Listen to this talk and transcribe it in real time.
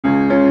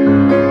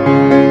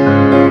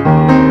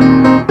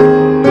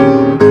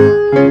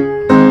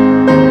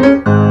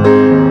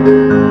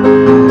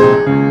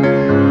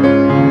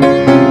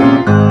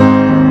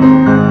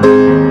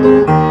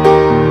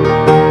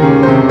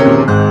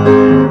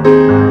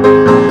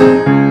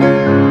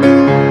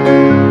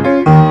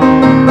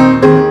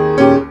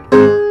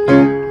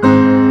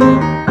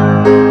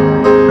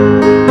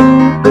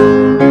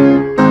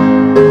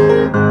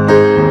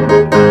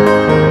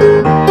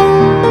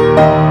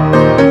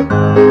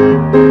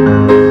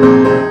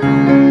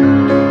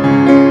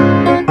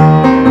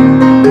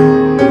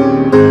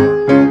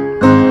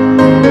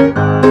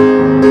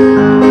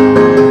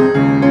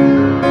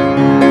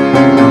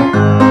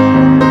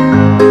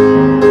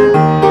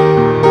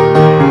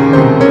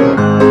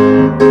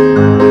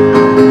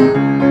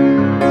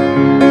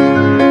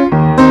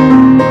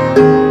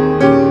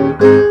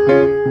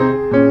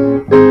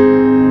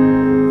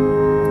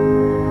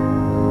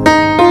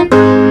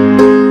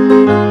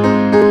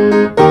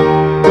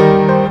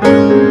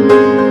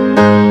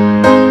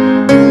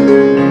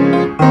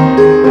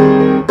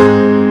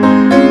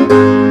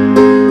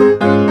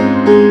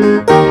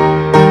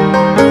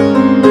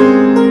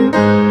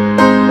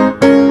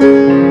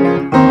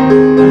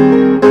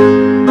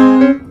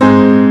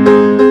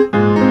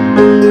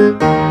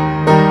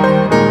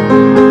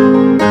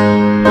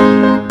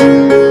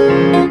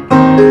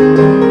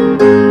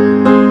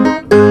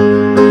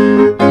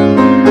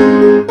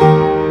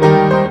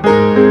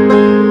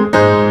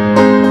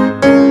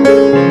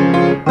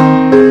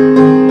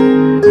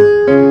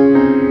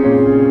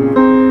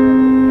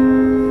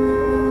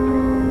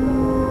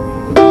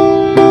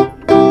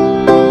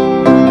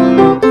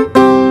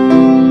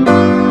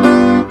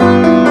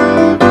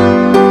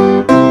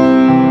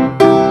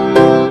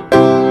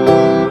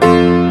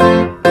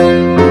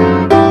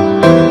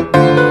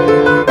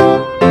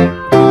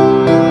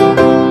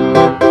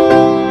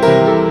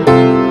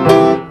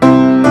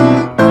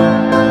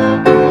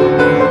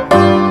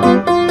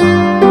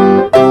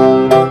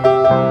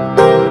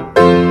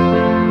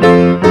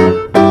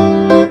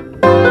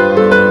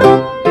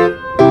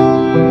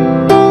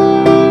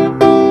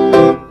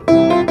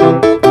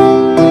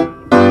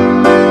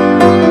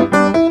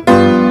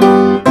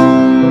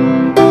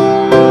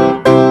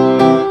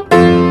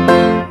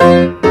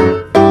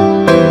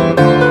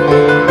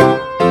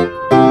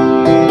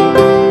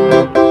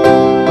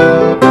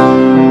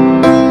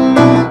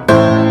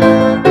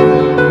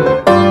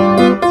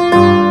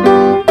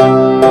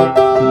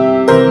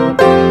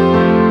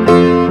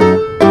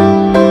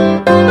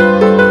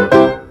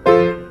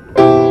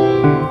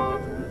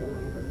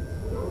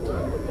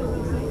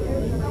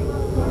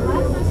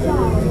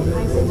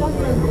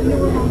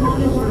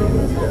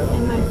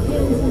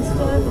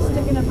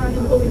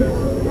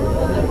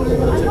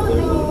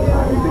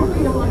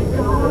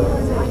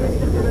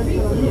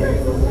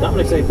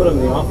say put them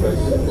in the office.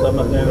 So I'm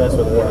not, maybe that's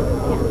what they're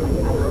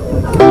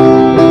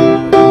at.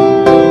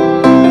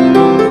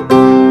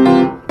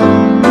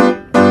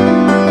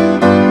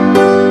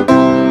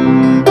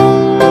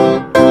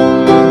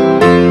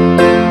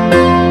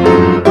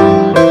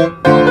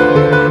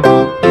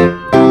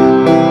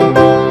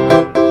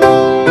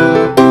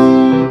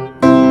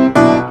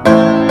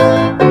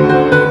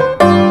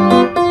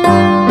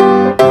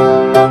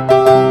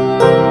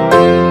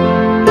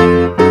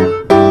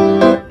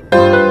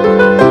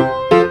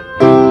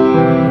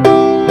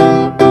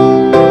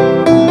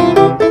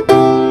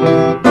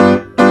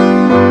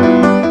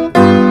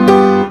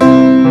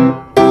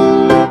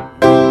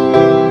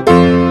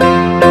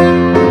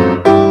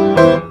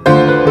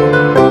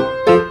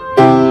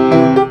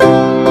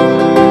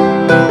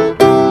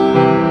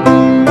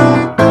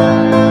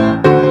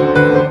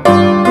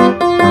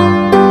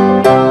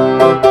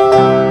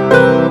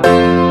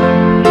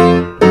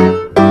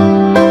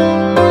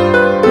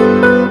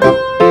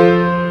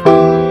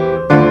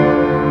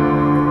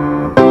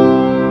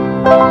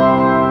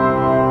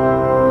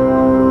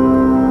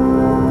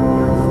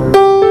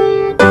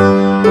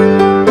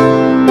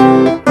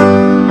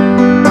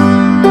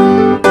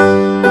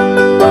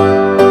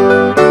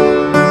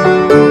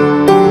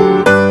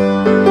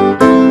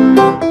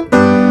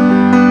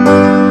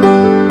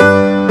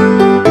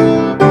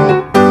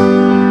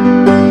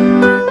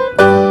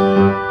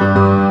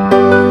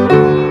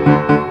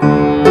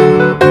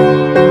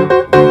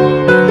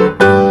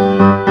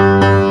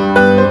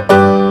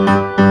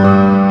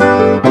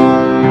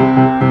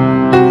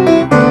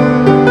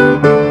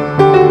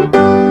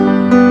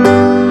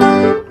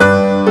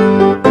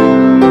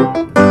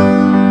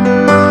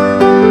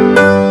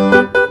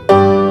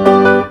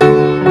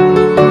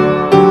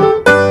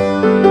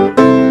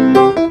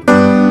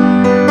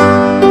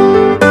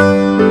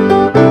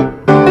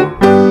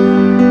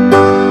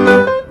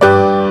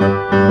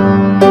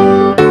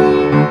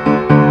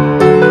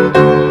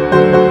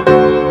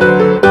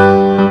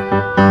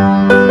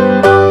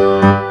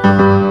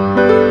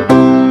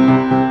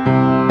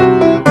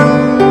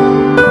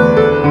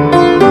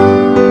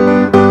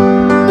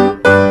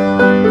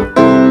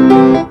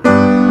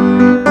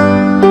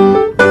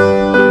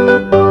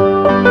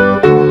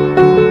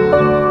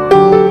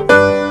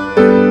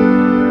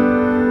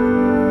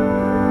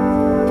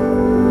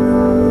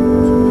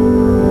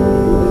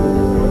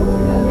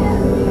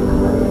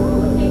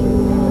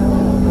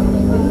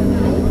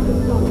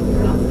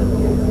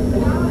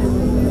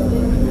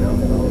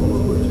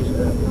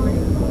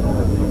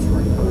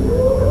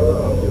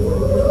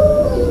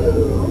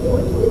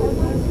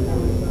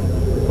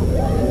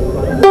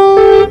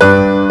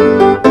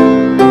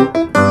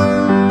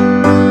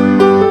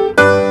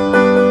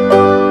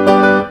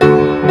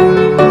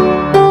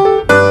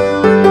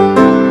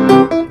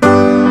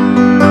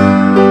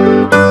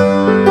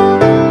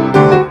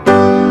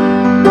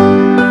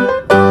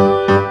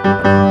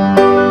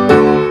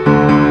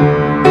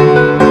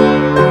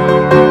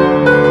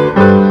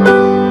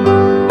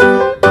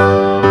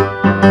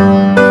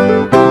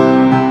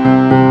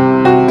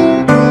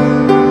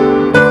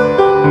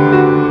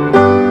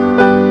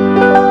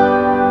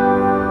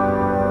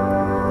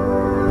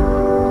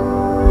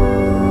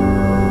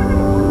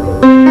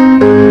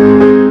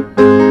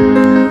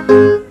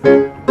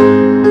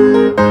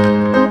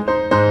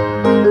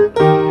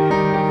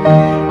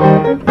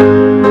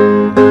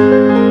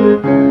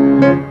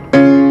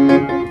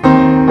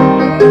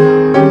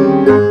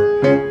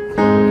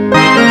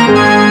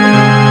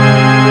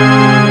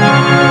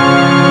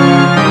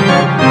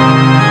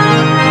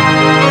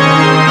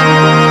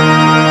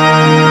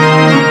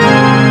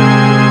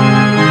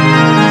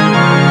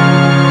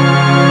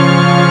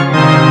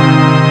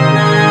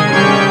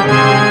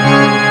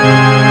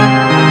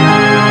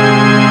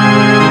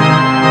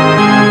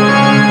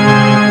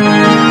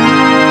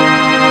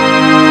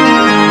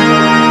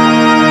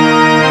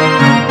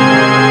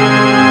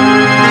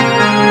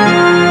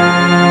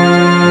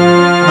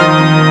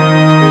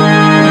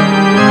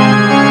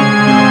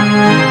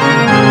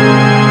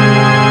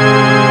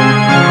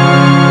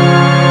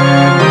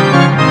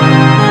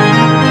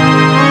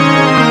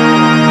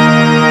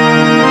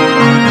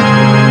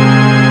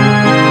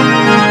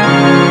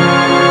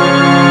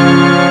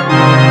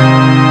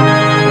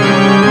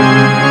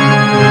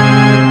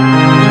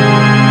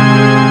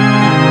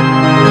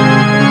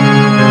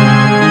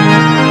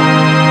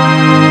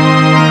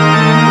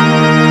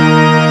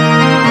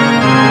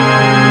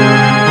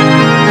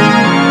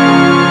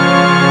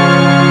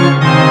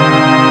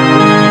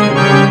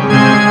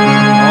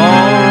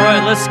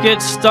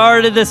 get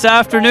started this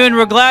afternoon.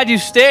 We're glad you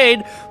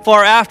stayed for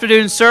our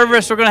afternoon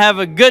service. We're going to have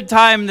a good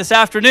time this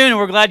afternoon, and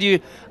we're glad you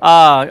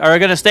are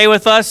going to stay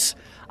with us.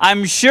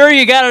 I'm sure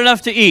you got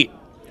enough to eat.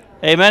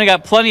 Amen. I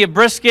got plenty of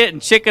brisket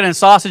and chicken and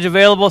sausage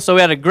available, so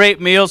we had a great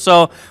meal.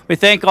 So we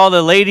thank all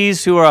the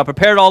ladies who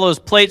prepared all those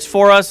plates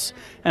for us,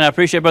 and I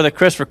appreciate Brother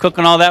Chris for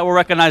cooking all that. We'll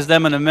recognize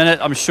them in a minute,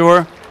 I'm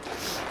sure.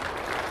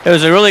 It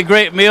was a really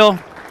great meal.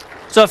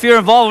 So if you're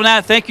involved in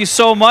that, thank you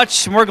so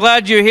much. We're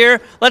glad you're here.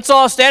 Let's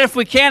all stand if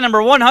we can.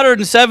 Number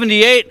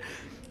 178,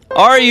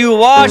 Are you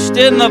washed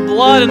in the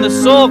blood and the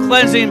soul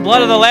cleansing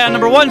blood of the Lamb?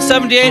 Number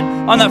 178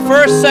 on the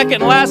first,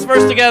 second, and last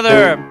verse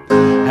together.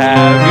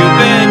 Have you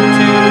been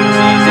to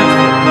Jesus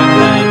for the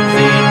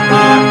cleansing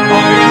part?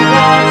 Are you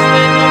washed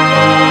in the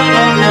blood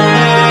of the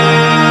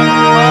Lamb?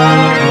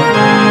 Are you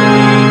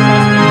fully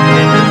trusting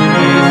in His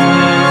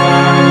graceless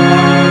arm?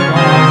 Are you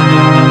washed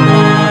in the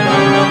blood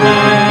of the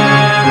Lamb?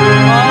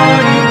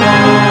 Are you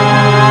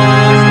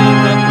washed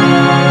in the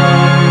blood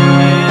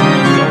in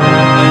the soul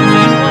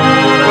cleansing blood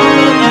of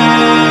the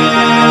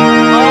Lamb?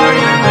 Are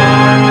your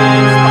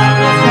garments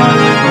spotless? Are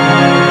they white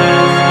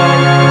as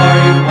snow? Are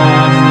you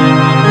washed in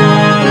the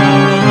blood of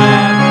the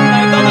Lamb?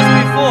 I've done this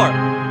before.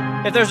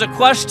 If there's a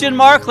question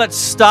mark, let's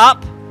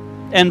stop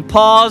and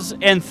pause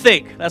and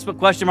think. That's what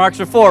question marks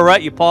are for,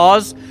 right? You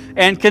pause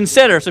and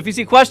consider. So if you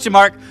see question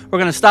mark, we're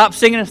going to stop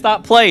singing and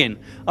stop playing.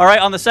 All right,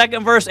 on the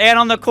second verse and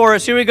on the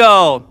chorus, here we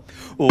go.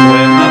 When the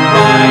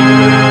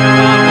bridegroom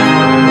cometh,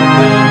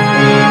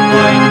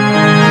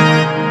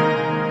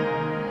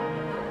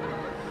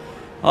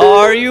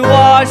 are you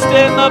washed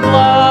in the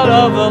blood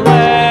of the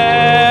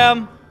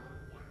Lamb?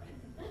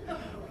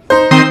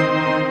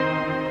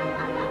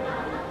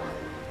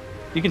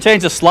 You can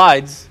change the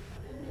slides.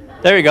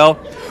 There you go.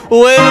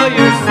 Will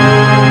your soul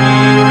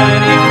be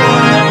ready for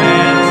the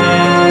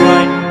mansions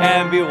bright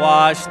and be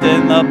washed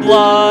in the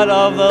blood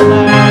of the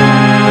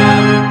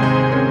Lamb?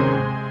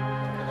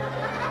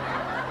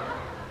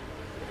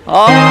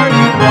 Are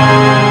you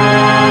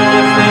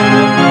washed in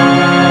the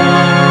blood,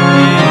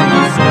 in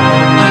the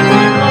soul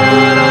cleansing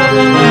blood of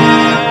the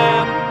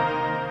Lamb?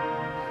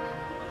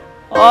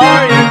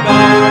 Are your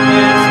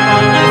garments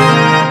spotless?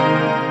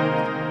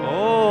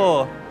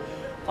 Oh,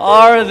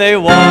 are they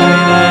white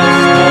as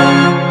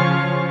snow?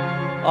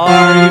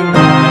 Are you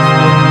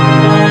washed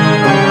in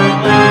the blood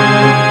of the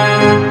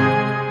Lamb?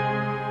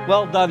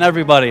 Well done,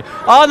 everybody.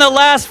 On the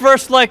last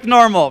verse, like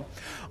normal.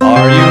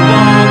 Are you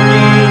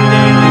walking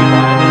daily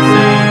by the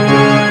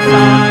Savior's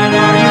side?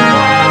 Are you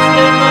washed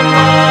in the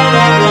blood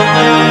of the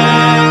Lamb?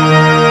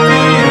 Do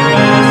you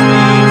rest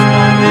each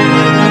moment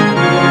in the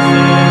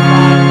crucified?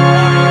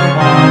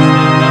 Are you washed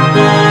in the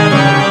blood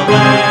of the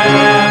Lamb?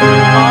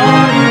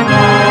 Are you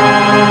washed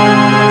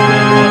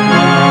in the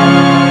blood,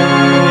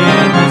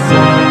 in the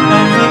soul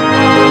cleansing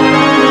blood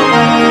of the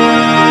Lamb?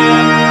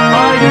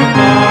 Are your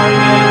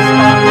garments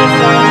spotless?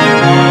 Are they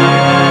white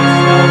as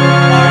snow?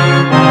 Are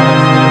you washed in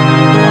the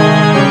blood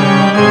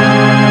of the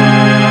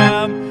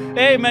Lamb?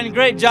 Amen.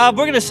 Great job.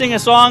 We're going to sing a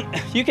song.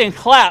 You can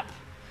clap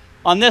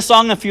on this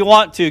song if you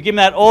want to. Give me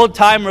that old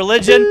time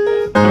religion.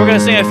 And we're going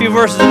to sing a few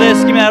verses of this.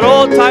 Give me that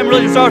old time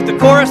religion. Start with the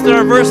chorus, then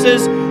our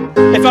verses.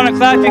 If you want to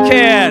clap, you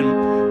can.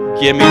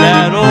 Give me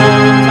that old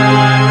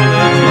time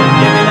religion.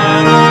 Give me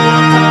that old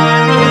time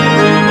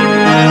religion. Give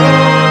me that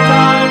old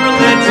time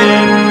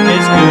religion.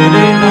 It's good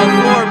enough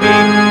for me.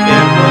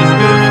 It was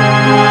good for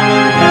mom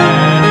and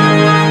dad.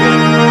 It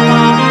was good for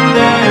mom and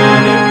dad.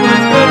 It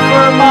was good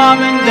for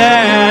mom and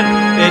dad.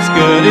 It's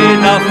good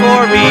enough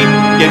for me.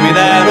 Give me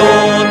that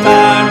old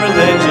time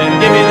religion.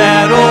 Give me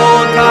that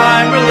old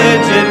time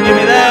religion. Give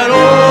me that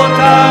old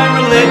time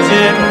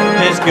religion.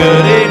 It's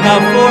good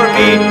enough for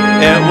me.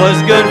 It was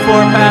good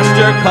for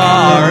Pastor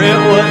Carr. It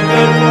was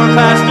good for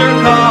Pastor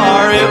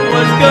Carr. It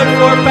was good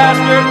for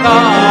Pastor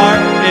Carr.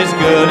 It's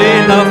good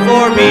enough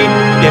for me.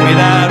 Give me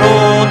that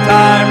old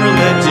time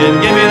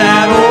religion. Give me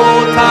that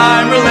old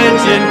time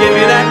religion. Give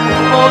me that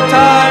old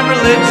time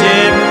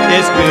religion.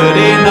 It's good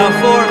enough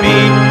for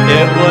me.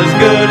 It was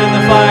good in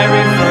the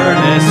fiery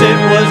furnace. It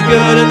was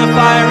good in the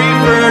fiery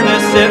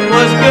furnace. It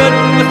was good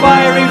in the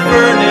fiery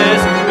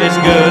furnace.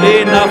 It's good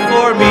enough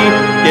for me.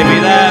 Give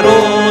me that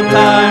old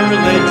time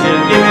religion.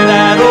 Give me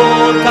that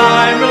old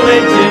time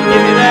religion.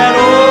 Give me that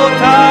old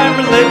time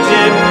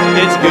religion.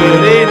 It's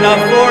good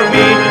enough for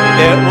me.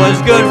 It was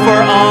good for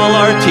all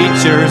our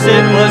teachers.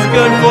 It was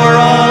good for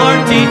all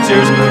our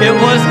teachers. It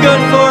was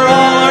good for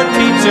all our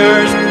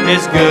teachers.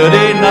 It's good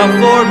enough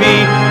for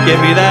me. Give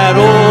me that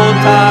old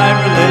time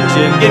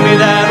religion. Give me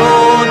that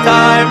old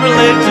time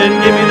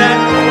religion. Give me that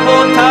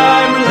old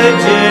time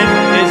religion.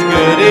 It's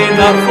good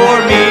enough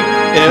for me.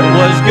 It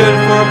was good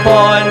for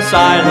Paul and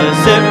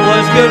Silas. It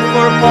was good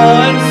for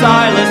Paul and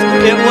Silas.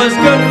 It was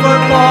good for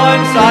Paul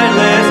and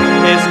Silas.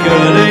 It's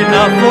good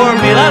enough for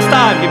me. Last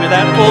time, give me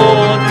that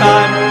old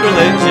time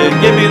religion.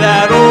 Give me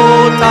that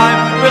old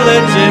time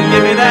religion.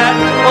 Give me that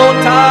old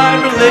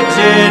time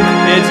religion.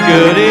 It's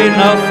good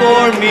enough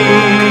for me.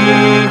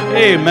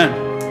 Amen.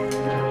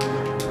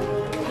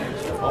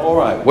 All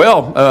right.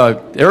 Well,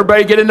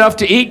 everybody get enough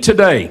to eat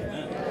today?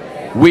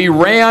 We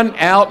ran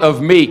out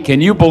of meat.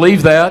 Can you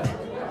believe that?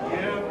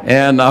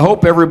 And I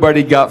hope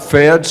everybody got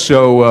fed.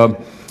 So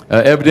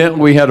evidently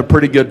we had a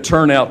pretty good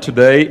turnout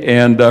today,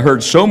 and I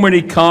heard so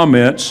many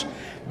comments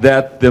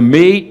that the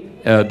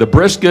meat, the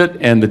brisket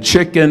and the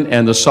chicken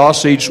and the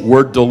sausage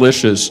were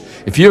delicious.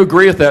 If you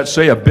agree with that,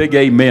 say a big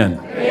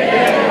amen.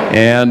 Yeah.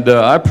 And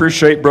I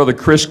appreciate Brother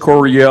Chris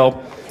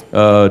Coriel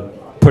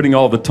putting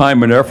all the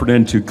time and effort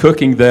into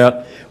cooking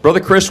that.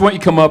 Brother Chris, why don't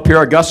you come up here?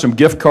 I got some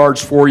gift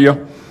cards for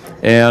you.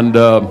 And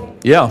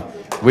yeah,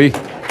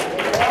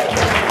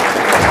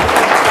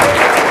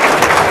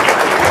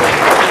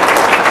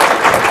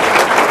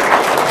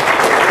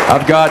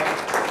 I've got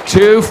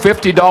two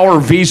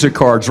 $50 Visa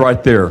cards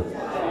right there.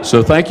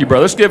 So thank you,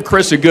 brother. Let's give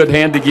Chris a good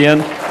hand again.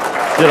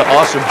 Did an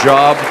awesome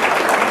job.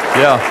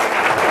 Yeah.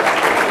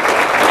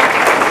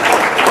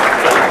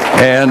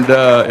 And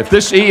if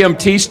this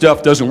EMT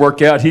stuff doesn't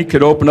work out, he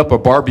could open up a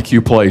barbecue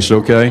place,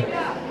 okay?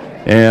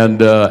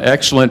 And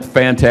excellent,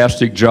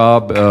 fantastic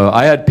job.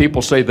 I had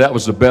people say that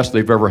was the best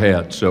they've ever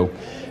had. So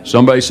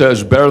somebody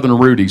says better than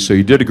Rudy. So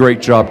you did a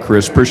great job,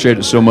 Chris. Appreciate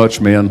it so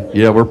much, man.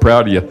 Yeah, we're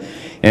proud of you.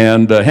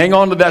 And hang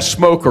on to that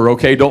smoker,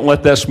 okay? Don't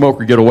let that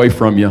smoker get away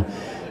from you.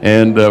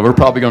 And we're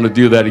probably going to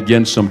do that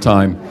again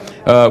sometime.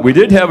 We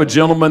did have a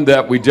gentleman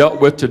that we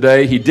dealt with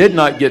today. He did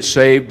not get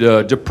saved.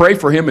 To pray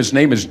for him, his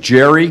name is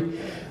Jerry.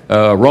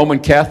 Roman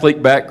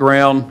Catholic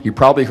background. He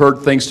probably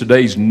heard things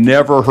today he's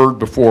never heard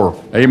before.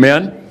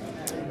 Amen?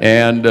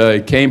 And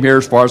he came here,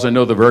 as far as I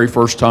know, the very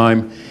first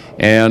time.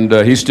 And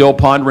he's still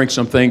pondering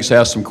some things,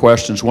 has some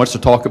questions, wants to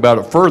talk about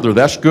it further.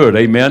 That's good.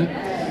 Amen?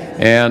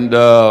 And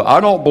I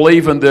don't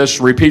believe in this.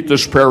 Repeat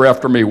this prayer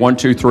after me. 1,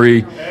 2,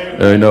 3.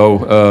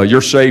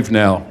 You're saved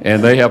now.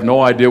 And they have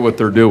no idea what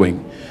they're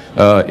doing.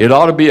 It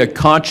ought to be a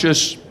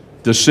conscious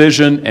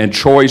decision and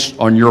choice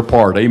on your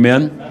part.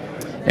 Amen?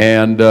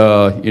 And,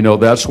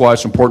 that's why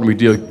it's important we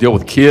deal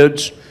with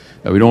kids.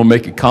 We don't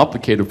make it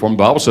complicated for them.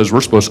 The Bible says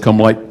we're supposed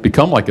to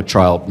become like a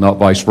child, not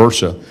vice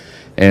versa.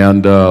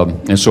 And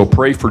so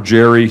pray for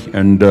Jerry,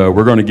 and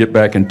we're going to get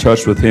back in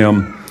touch with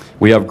him.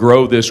 We have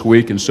Grow this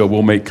week, and so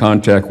we'll make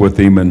contact with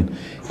him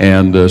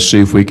and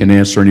see if we can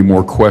answer any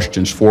more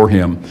questions for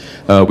him.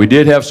 We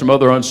did have some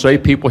other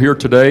unsaved people here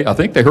today. I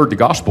think they heard the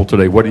gospel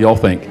today. What do y'all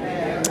think?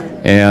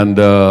 And,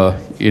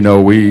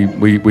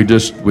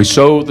 we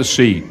sow the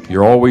seed.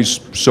 You're always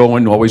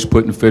sowing, always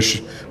putting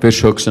fish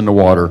hooks in the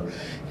water.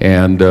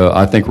 And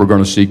I think we're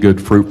going to see good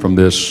fruit from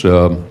this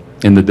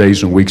in the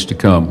days and weeks to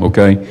come,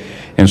 okay?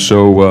 And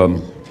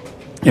so,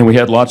 and we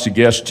had lots of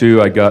guests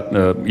too. I got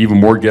even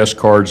more guest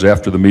cards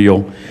after the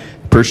meal.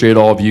 Appreciate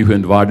all of you who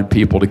invited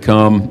people to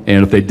come.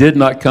 And if they did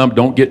not come,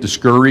 don't get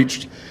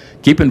discouraged.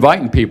 Keep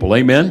inviting people,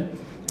 amen?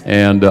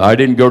 And I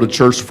didn't go to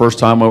church the first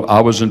time I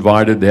was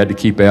invited. They had to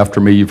keep after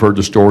me. You've heard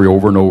the story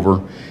over and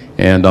over.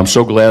 And I'm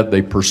so glad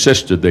they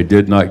persisted. They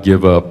did not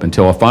give up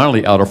until I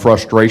finally, out of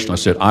frustration, I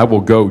said, I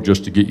will go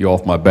just to get you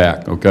off my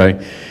back,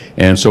 okay?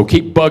 And so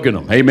keep bugging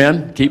them,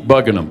 amen? Keep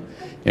bugging them.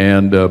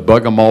 And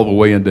bug them all the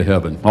way into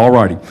heaven. All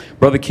righty.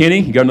 Brother Kenny,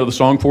 you got another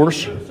song for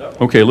us?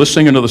 Okay, let's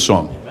sing another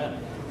song.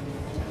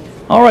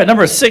 All right,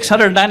 number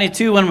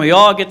 692, When We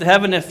All Get to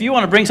Heaven. If you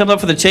want to bring something up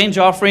for the change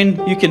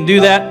offering, you can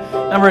do that.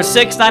 Number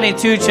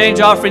 692, change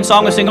offering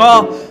song. We sing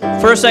all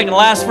first, second,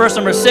 last verse,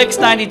 number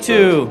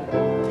 692.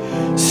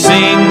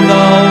 Sing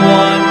the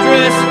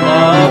wondrous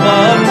love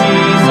of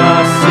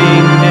Jesus,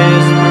 sing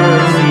His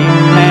mercy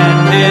and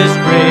His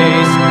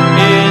grace.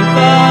 In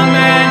the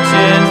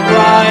mansions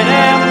bright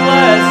and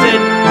blessed,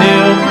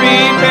 He'll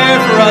prepare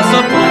for us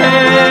a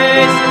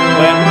place.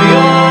 When we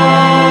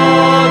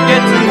all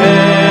get to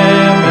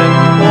heaven,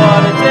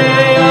 what a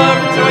day of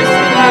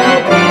rejoicing that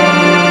will be.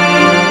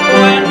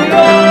 When we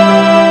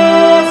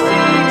all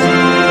see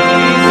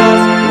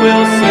Jesus,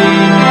 we'll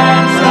sing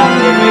and shout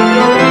the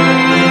victory.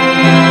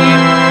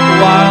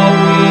 While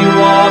we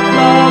walk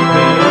the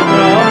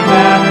pilgrim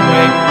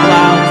pathway,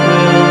 clouds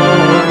will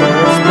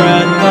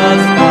overspread the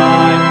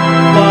sky.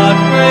 But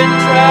when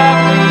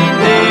traveling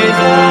days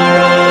are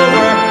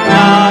over,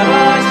 not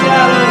a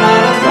shadow,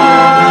 not a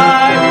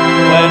sigh.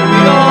 When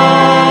we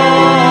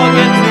all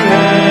get to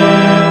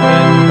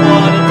heaven,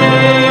 what a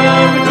day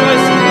of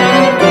rejoicing that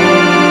will be.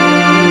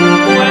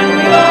 When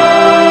we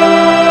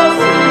all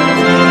see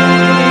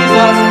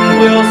Jesus,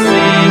 we'll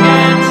sing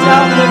and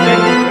shout the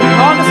victory.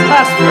 On this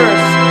last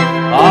verse.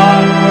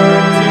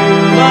 Onward to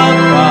the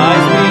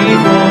prize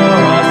before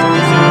us,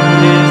 soon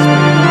His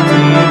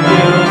beauty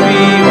will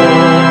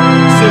behold.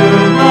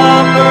 Soon the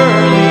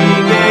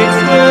pearly gates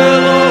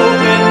will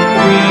open,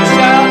 we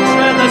shall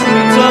tread the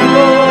streets of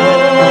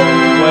gold.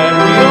 When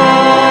we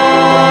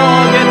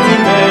all get to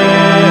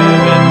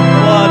heaven,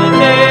 what a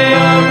day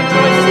of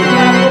rejoicing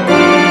that will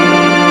be.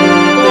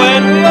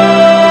 When we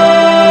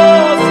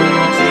all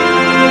see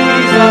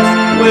Jesus,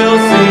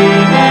 we'll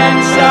sing and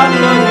shout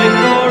the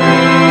victory.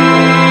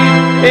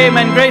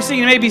 Amen. Gracie,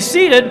 you may be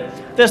seated.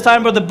 This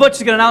time, Brother Butch is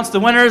going to announce the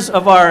winners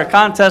of our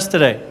contest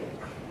today.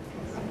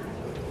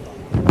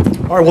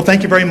 All right, well,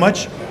 thank you very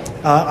much.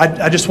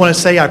 I just want to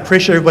say I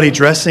appreciate everybody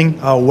dressing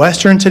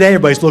Western today.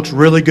 Everybody's looks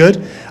really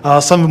good.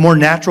 Some of them more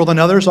natural than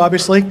others,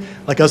 obviously.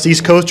 Like us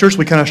East Coasters,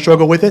 we kind of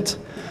struggle with it.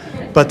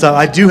 But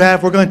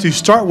we're going to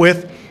start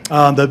with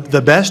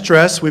the best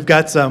dress. We're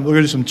going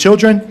to do some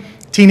children,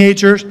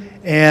 teenagers,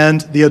 and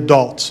the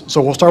adults.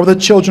 So we'll start with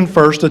the children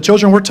first. The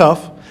children were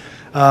tough.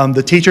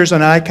 The teachers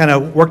and I kind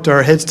of worked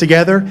our heads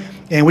together,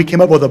 and we came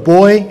up with a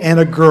boy and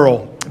a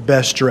girl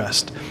best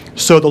dressed.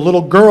 So the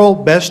little girl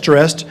best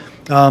dressed,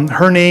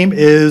 her name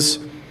is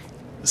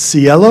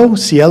Cielo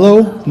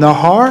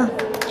Nahar.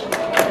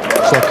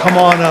 So come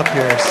on up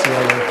here,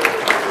 Cielo.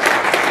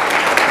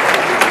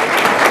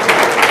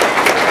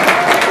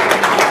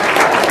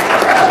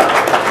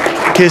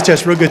 Kids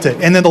dressed real good today.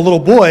 And then the little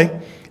boy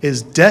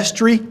is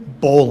Destry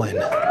Bolin.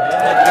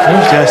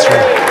 Where's Destry?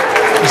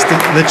 It's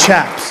the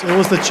Chaps. It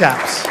was the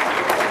Chaps.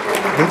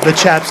 The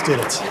Chaps did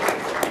it.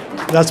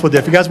 That's what did.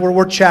 If you guys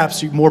were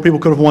Chaps, more people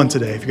could have won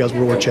today if you guys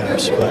were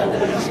Chaps.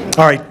 But,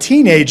 all right,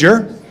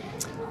 teenager,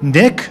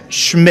 Nick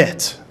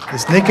Schmidt.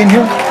 Is Nick in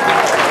here?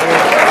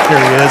 Here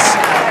he is.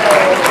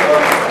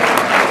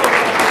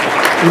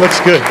 He looks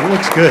good. He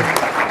looks good.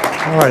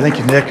 All right, thank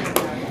you, Nick.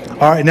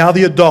 All right, now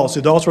the adults.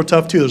 The adults were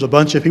tough too. There's a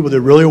bunch of people that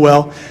did really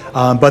well.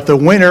 But the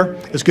winner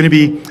is going to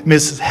be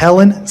Miss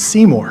Helen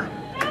Seymour.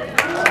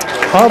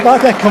 How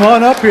about that? Come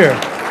on up here.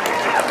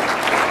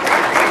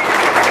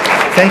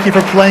 Thank you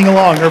for playing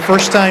along. Her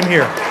first time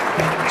here.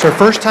 It's her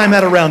first time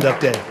at a Roundup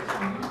Day.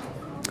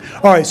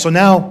 All right, so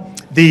now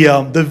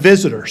the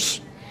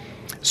visitors.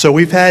 So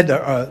we've had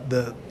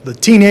the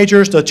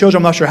teenagers, the children.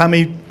 I'm not sure how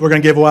many we're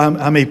going to give away,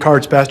 how many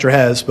cards Pastor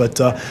has, but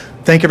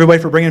thank everybody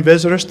for bringing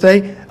visitors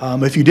today.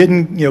 If you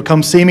didn't,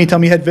 come see me, tell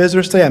me you had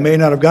visitors today. I may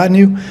not have gotten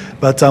you,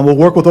 but we'll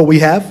work with what we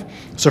have.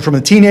 So from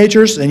the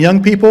teenagers and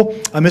young people,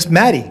 Miss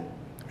Maddie.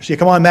 See,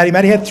 come on, Maddie.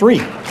 Maddie had 3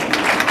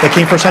 that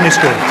came from Sunday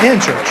school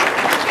and church.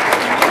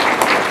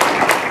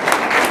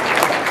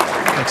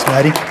 Thanks,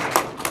 Maddie.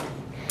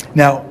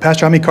 Now,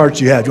 Pastor, how many cards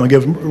do you have? Do you want to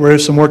give rid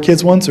of some more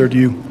kids ones, or do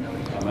you?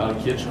 I'm out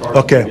of kids' cards.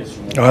 Okay.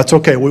 Oh, that's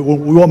okay. We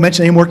won't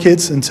mention any more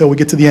kids until we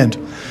get to the end.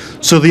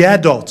 So the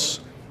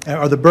adults,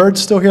 are the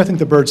birds still here? I think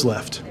the birds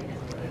left.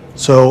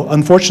 So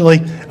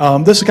unfortunately,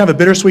 this is kind of a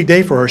bittersweet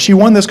day for her. She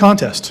won this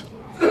contest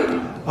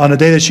on a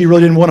day that she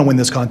really didn't want to win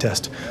this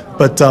contest.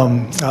 But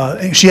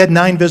she had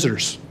 9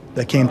 visitors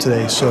that came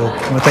today, so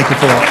I want to thank you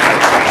for that.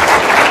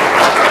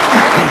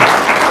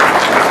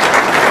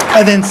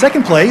 And then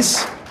second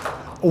place,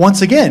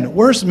 once again,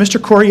 where's Mr.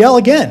 Coriel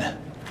again?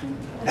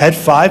 Had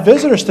 5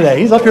 visitors today.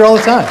 He's up here all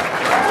the time.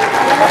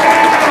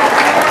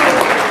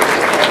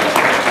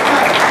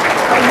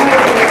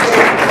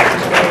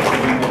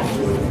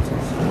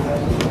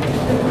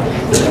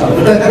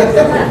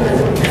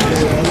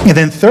 And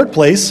then third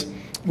place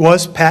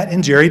was Pat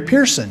and Jerry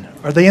Pearson.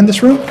 Are they in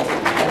this room?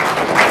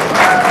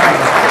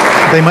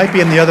 They might be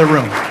in the other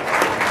room.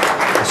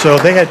 So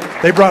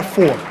they brought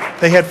 4.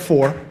 They had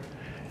 4.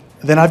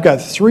 Then I've got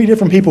 3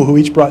 different people who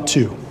each brought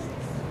 2.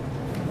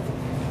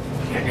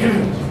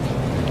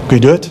 Can you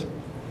do it?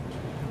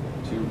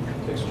 2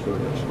 Texas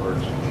Roadhouse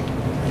cards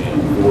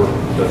and 4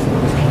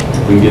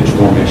 Bethlehem. We can get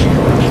 4 Mason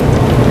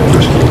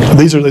cards.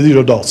 These are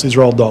adults. These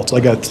are all adults. I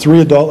had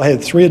 3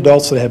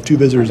 adults that have 2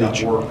 visitors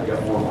each. I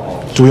got 4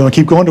 all. Do we want to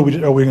keep going, or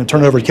are we going to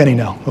turn it over to Kenny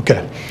now?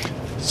 Okay.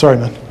 Sorry,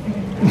 man.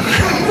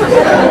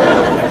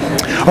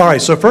 All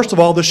right, so first of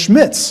all, the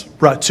Schmidts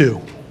brought 2.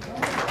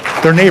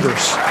 They're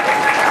neighbors.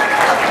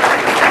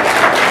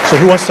 So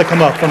who wants to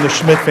come up from the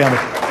Schmidt family?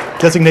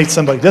 Designate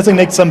somebody.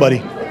 Designate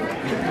somebody.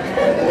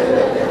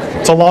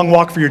 It's a long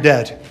walk for your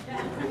dad.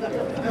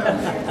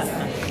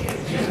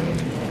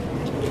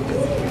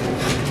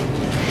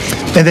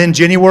 And then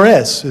Jenny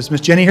Juarez. Is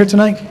Miss Jenny here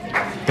tonight?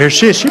 There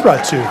she is. She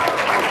brought 2.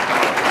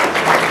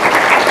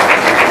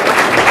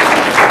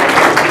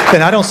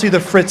 And I don't see the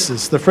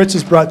Fritzes. The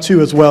Fritzes brought 2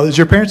 as well. Is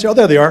your parents here? Oh,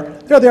 there they are.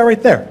 There they are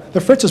right there. The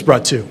Fritzes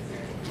brought 2.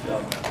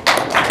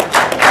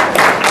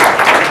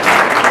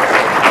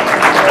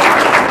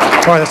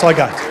 All right, that's all I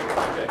got.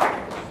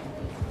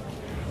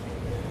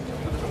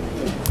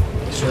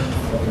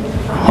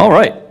 All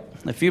right.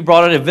 If you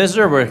brought in a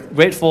visitor, we're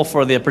grateful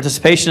for the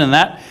participation in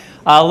that.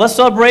 Let's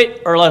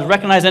celebrate or let's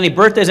recognize any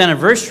birthdays,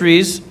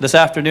 anniversaries this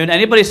afternoon.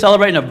 Anybody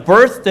celebrating a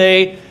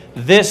birthday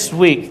this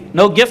week?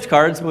 No gift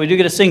cards, but we do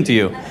get to sing to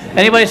you.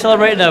 Anybody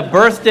celebrating a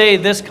birthday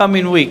this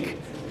coming week?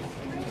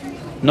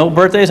 No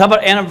birthdays? How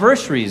about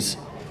anniversaries?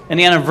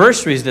 Any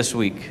anniversaries this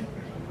week?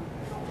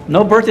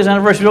 No birthdays,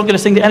 anniversaries. We don't get to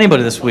sing to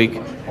anybody this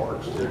week.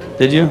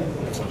 Did you?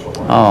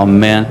 Oh,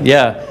 man.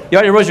 Yeah. You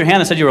already raised your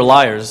hand and said you were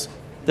liars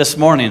this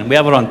morning. We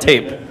have it on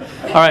tape.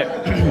 All right.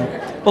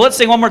 Well, let's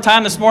sing one more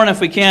time this morning if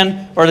we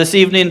can, or this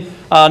evening.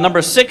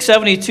 Number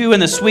 672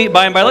 in the Sweet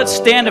By and By. Let's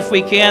stand if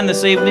we can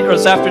this evening or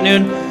this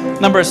afternoon.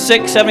 Number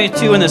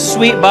 672 in the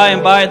Sweet By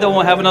and By. Then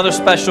we'll have another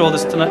special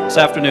this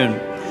afternoon.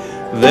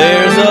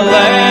 There's a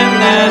land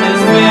that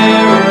is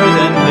fairer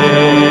than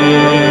day,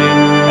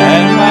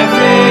 and by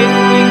faith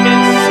we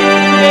can see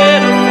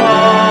it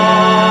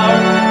afar.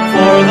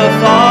 For the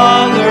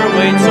Father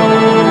waits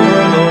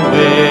over the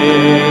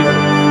way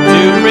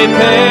to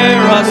prepare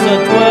us a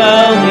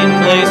dwelling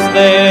place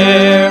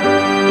there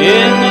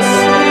in the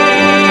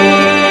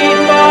sweet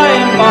by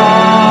and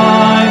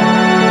by.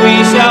 We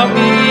shall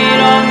meet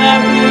on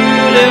that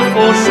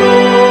beautiful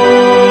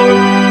shore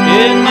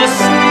in the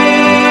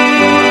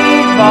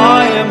sweet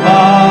by and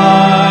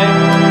by.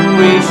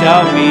 We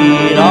shall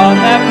meet on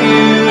that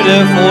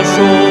beautiful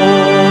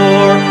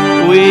shore.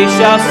 We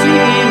shall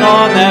sing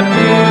on that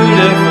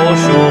beautiful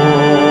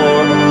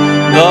shore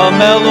the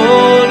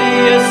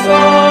melodious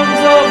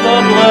songs of the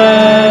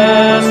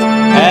blessed,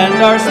 and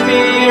our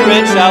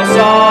spirit shall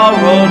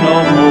sorrow no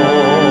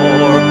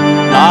more.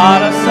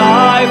 Not a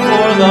sigh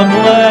for the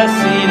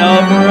blessing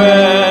of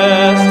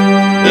rest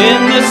in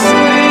the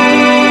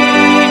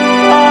sweet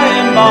by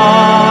and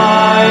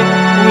by.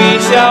 We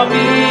shall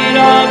meet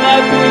on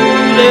that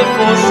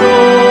beautiful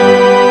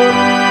shore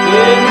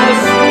in the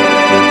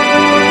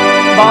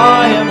sweet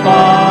by and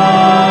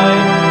by.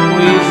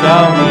 We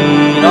shall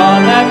meet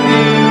on that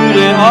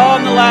beauty,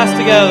 on the last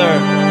together,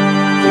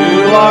 to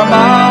our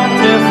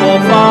bountiful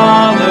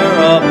Father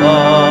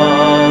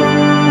above.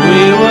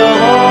 We will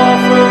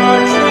offer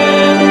our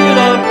tribute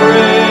of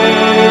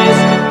praise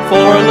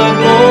for the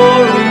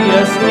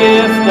glorious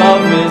gift of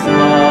His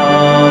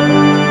love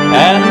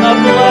and the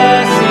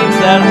blessings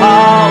that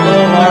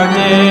hallow our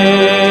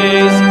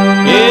days.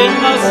 In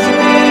the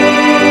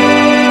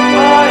sweet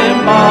by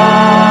and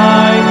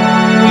by,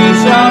 we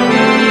shall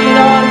meet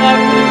on that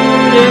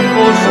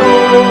beautiful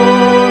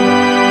shore.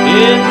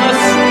 In the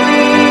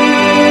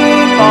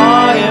sweet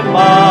by and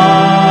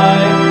by,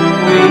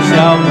 we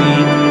shall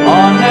meet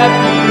on that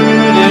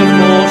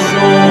beautiful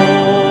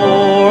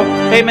shore.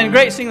 Amen.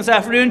 Great singing this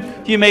afternoon.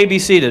 You may be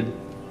seated.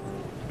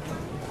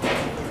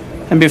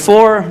 And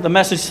before the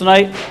message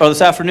tonight, or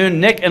this afternoon,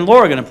 Nick and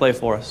Laura are going to play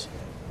for us.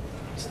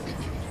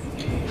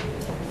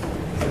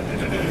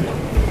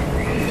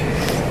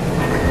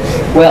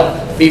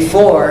 Well,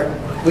 before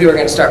we were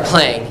going to start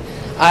playing,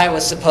 I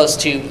was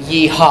supposed to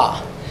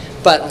yee-haw.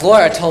 But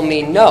Laura told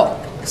me no.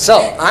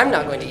 So I'm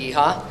not going to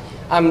yee-haw.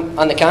 I'm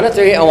on the count of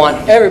 3. I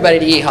want everybody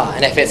to yee-haw.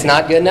 And if it's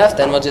not good enough,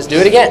 then we'll just do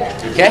it again.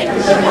 Okay?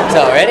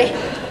 So ready?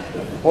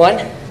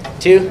 1,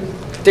 2,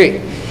 3.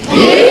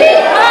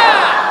 Yee-haw!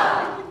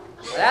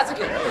 That's a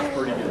good one.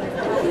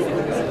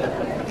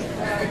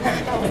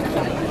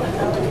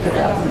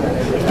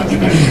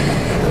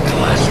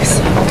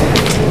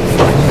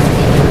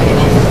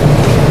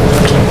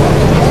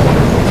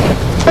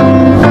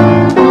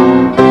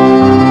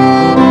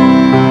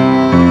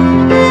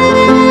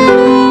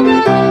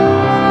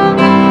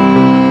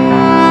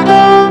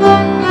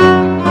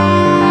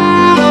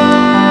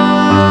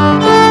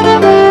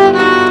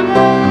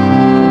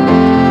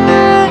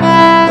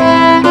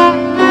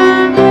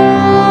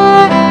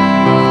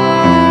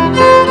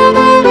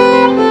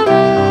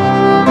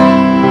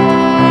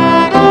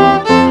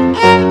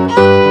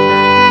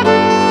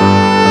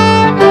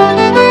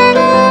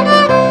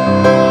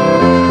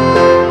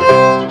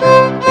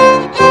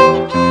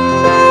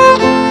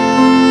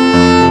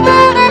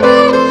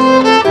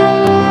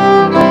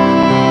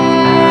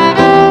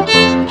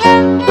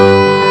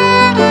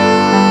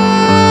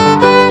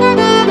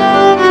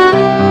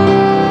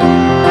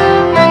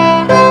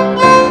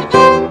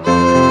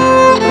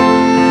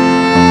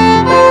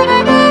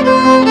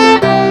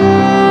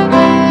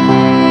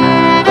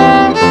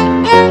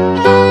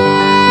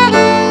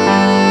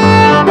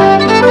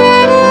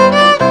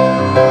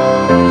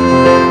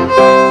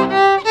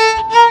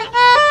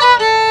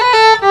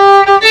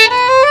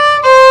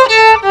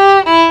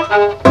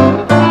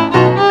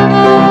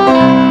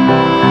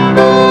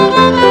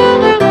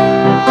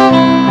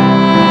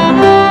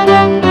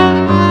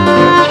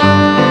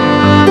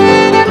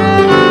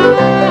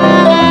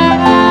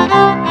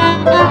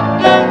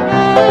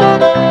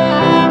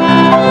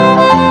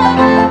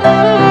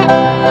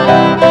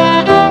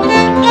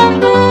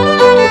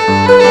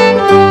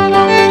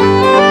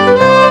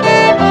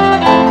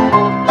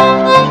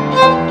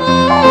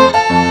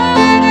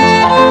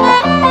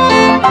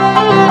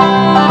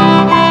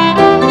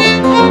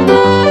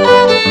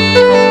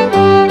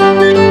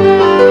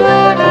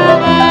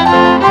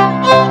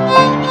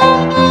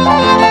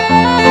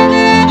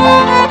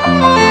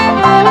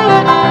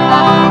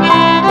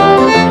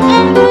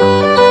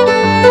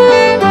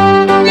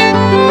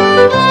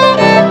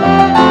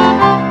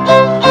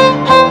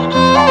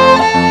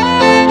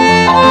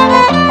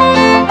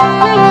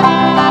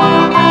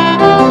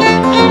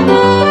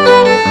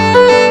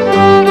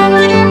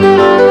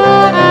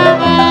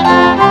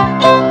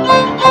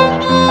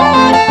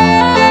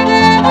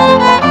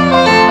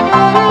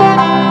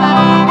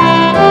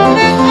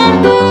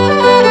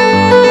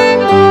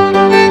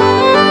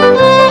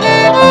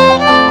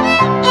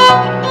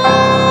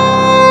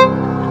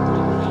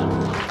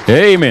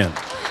 Amen.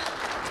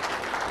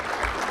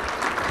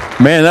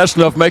 Man, that's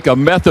enough to make a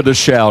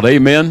Methodist shout.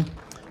 Amen.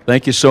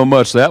 Thank you so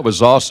much. That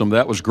was awesome.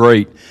 That was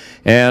great.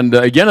 And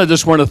again, I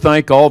just want to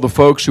thank all the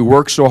folks who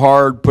worked so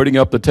hard putting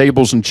up the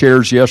tables and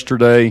chairs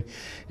yesterday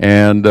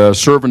and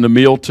serving the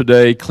meal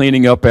today,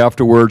 cleaning up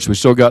afterwards. We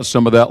still got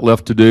some of that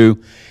left to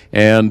do.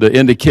 And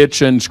in the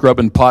kitchen,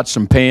 scrubbing pots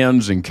and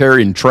pans and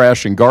carrying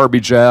trash and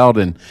garbage out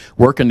and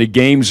working the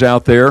games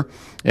out there.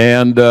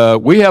 And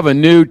we have a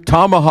new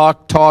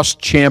tomahawk toss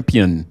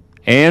champion.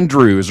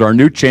 Andrew is our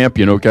new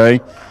champion,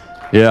 okay?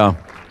 Yeah.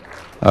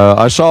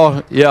 I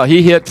saw,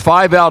 he hit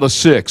 5 out of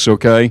 6,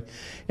 okay?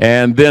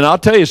 And then I'll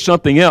tell you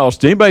something else.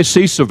 Did anybody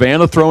see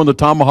Savannah throwing the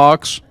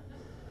tomahawks?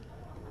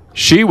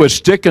 She was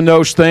sticking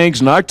those things,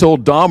 and I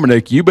told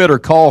Dominic, you better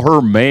call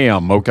her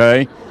ma'am,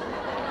 okay?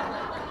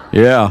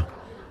 Yeah.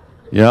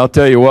 Yeah, I'll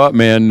tell you what,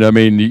 man. I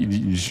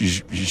mean,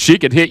 she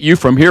could hit you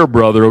from here,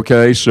 brother,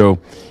 okay? So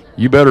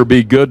you better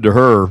be good to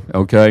her,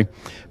 okay?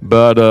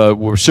 But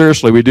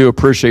seriously, we do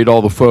appreciate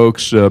all the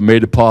folks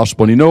made it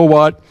possible. And you know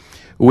what?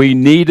 We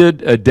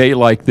needed a day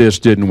like this,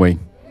 didn't we?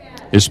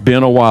 It's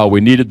been a while. We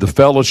needed the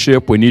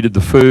fellowship. We needed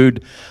the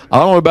food. I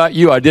don't know about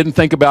you. I didn't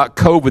think about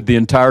COVID the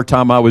entire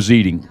time I was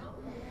eating.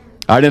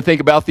 I didn't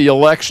think about the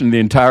election the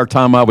entire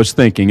time I was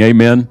thinking.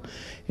 Amen.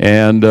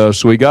 And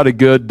so we got a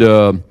good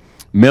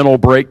mental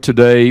break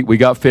today. We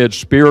got fed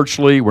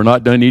spiritually. We're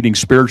not done eating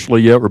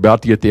spiritually yet. We're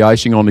about to get the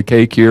icing on the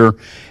cake here.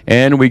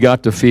 And we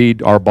got to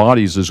feed our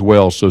bodies as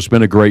well. So it's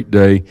been a great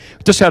day.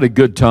 Just had a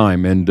good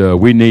time, and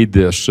we need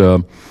this.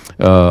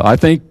 I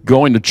think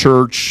going to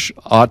church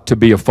ought to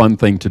be a fun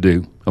thing to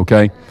do,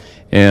 okay?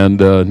 And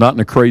not in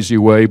a crazy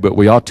way, but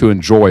we ought to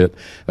enjoy it.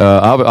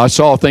 I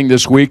saw a thing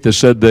this week that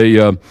said they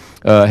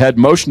had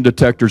motion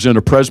detectors in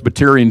a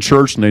Presbyterian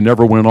church and they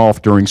never went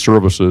off during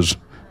services.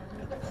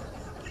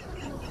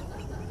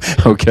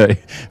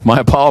 Okay, my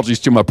apologies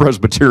to my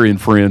Presbyterian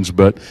friends,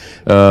 but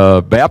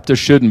Baptists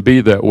shouldn't be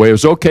that way. It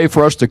was okay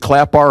for us to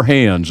clap our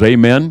hands,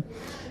 amen?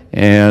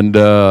 And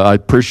I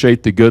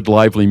appreciate the good,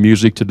 lively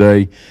music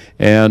today.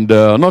 And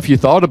I don't know if you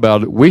thought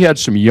about it, we had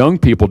some young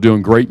people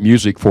doing great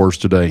music for us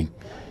today.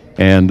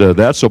 And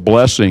that's a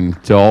blessing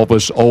to all of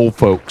us old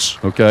folks,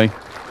 okay?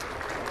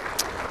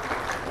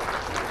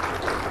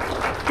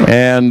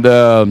 And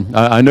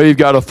I know you've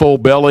got a full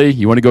belly.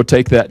 You want to go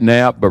take that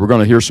nap, but we're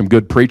going to hear some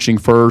good preaching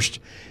first.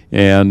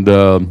 And,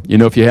 you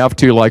know, if you have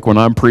to, like when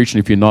I'm preaching,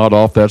 if you nod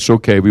off, that's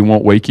okay. We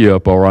won't wake you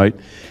up, all right?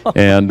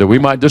 And we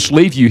might just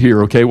leave you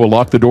here, okay? We'll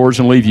lock the doors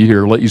and leave you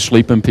here, let you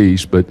sleep in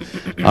peace. But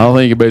I don't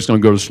think anybody's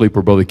going to go to sleep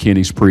where Brother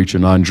Kenny's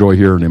preaching. I enjoy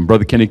hearing him.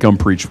 Brother Kenny, come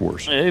preach for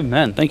us.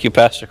 Amen. Thank you,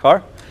 Pastor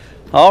Carr.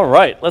 All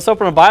right, let's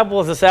open our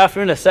Bibles this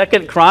afternoon to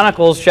 2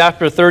 Chronicles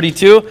chapter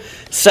 32.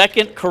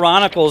 2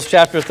 Chronicles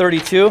chapter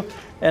 32.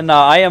 And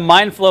I am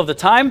mindful of the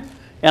time.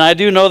 And I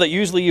do know that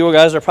usually you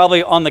guys are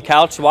probably on the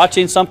couch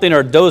watching something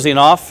or dozing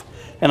off.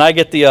 And I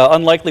get the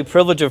unlikely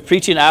privilege of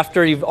preaching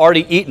after you've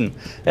already eaten.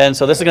 And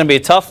so this is going to be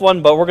a tough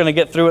one, but we're going to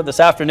get through it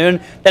this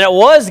afternoon. And it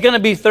was going to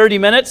be 30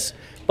 minutes,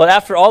 but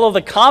after all of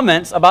the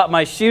comments about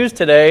my shoes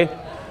today,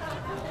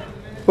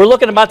 we're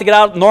looking about to get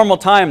out normal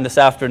time this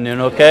afternoon,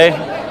 okay?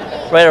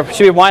 Right,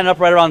 should be winding up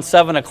right around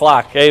 7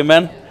 o'clock,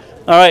 amen?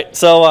 All right,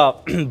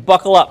 so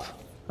buckle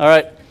up, all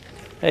right?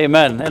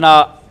 Amen. And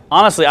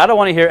honestly, I don't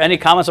want to hear any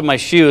comments on my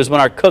shoes when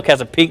our cook has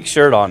a pink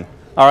shirt on.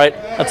 All right?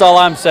 That's all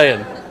I'm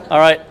saying. All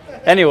right?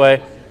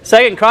 Anyway,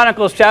 2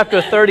 Chronicles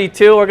chapter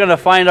 32, we're going to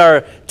find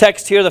our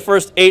text here, the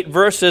first 8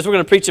 verses. We're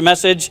going to preach a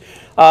message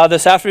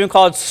this afternoon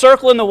called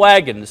Circling the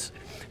Wagons.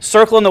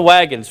 Circling the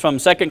Wagons from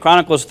 2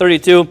 Chronicles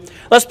 32.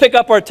 Let's pick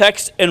up our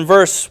text in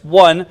verse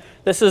 1.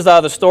 This is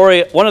the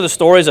story, one of the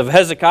stories of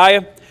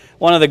Hezekiah,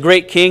 one of the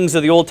great kings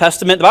of the Old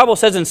Testament. The Bible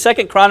says in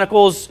 2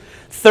 Chronicles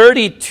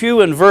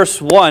 32 and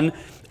verse 1,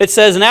 it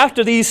says, "And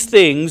after these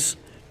things,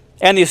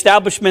 and the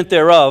establishment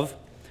thereof,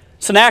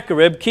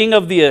 Sennacherib, king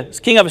of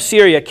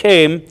Assyria,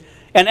 came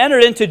and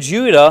entered into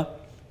Judah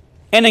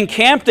and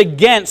encamped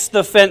against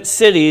the fenced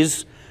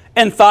cities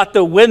and thought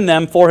to win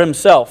them for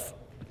himself.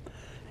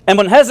 And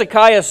when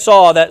Hezekiah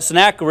saw that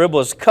Sennacherib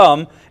was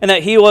come and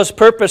that he was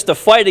purposed to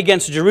fight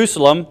against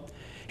Jerusalem,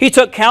 he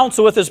took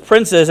counsel with his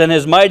princes and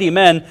his mighty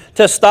men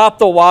to stop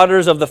the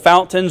waters of the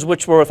fountains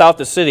which were without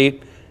the city,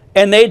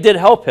 and they did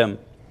help him."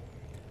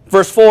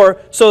 Verse 4,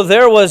 "So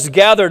there was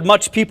gathered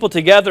much people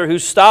together who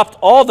stopped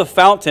all the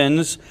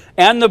fountains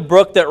and the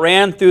brook that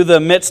ran through the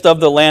midst of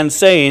the land,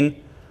 saying,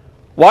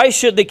 Why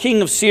should the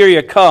king of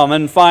Syria come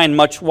and find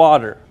much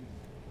water?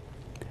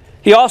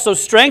 He also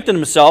strengthened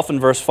himself," in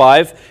verse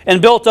 5,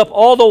 "and built up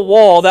all the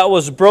wall that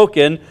was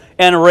broken,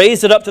 and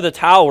raised it up to the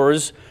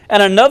towers,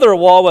 and another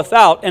wall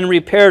without, and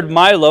repaired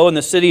Milo in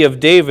the city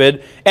of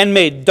David, and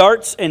made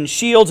darts and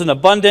shields in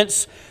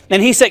abundance.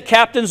 And he set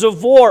captains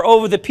of war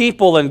over the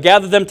people, and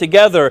gathered them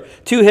together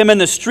to him in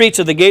the streets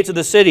of the gates of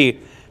the city,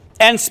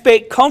 and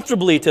spake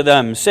comfortably to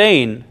them,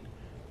 saying,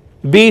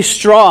 Be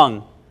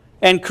strong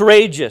and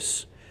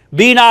courageous.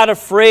 Be not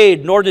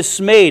afraid nor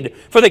dismayed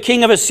for the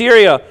king of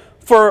Assyria,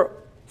 for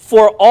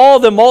all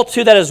the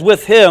multitude that is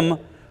with him,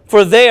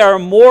 for they are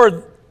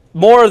more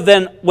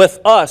than with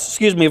us."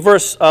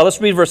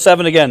 Let's read verse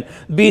 7 again.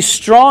 "Be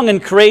strong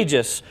and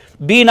courageous.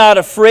 Be not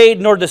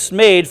afraid nor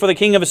dismayed for the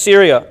king of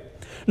Assyria,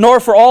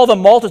 nor for all the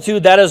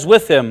multitude that is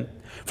with him,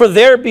 for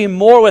there be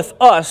more with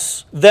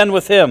us than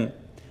with him.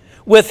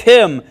 With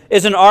him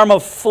is an arm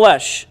of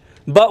flesh,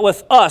 but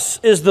with us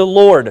is the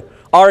Lord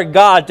our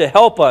God to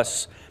help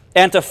us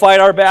and to fight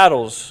our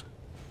battles."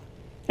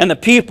 And the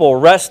people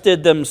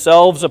rested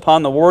themselves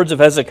upon the words of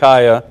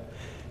Hezekiah,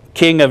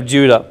 king of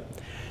Judah.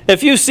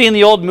 If you've seen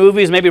the old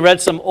movies, maybe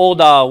read some old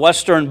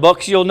Western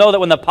books, you'll know that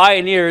when the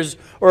pioneers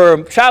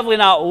were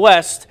traveling out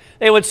west,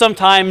 they would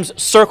sometimes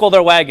circle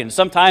their wagons.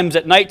 Sometimes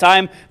at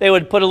nighttime, they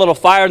would put a little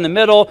fire in the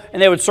middle,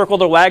 and they would circle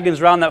their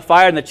wagons around that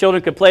fire, and the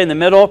children could play in the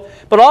middle.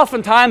 But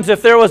oftentimes,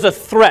 if there was a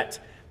threat,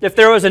 if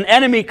there was an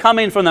enemy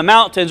coming from the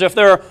mountains, or if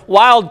there were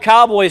wild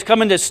cowboys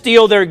coming to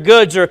steal their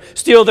goods or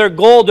steal their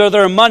gold or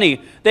their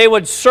money, they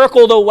would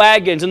circle the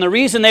wagons. And the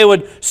reason they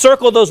would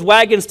circle those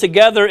wagons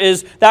together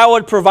is that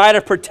would provide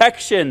a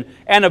protection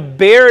and a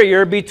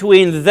barrier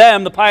between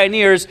them, the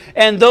pioneers,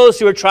 and those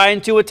who were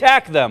trying to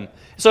attack them.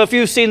 So if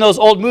you've seen those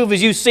old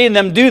movies, you've seen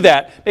them do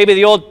that. Maybe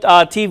the old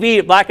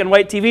TV, black and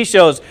white TV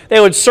shows, they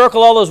would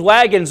circle all those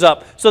wagons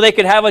up so they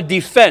could have a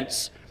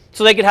defense,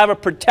 so they could have a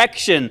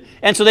protection,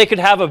 and so they could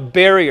have a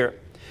barrier.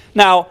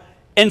 Now,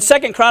 in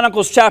 2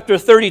 Chronicles chapter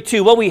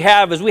 32, what we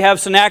have is we have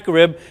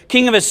Sennacherib,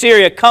 king of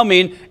Assyria,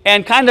 coming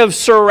and kind of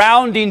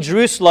surrounding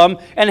Jerusalem.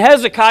 And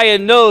Hezekiah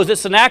knows that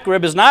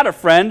Sennacherib is not a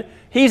friend.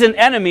 He's an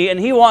enemy,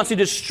 and he wants to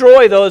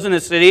destroy those in the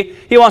city.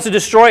 He wants to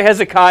destroy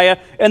Hezekiah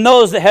and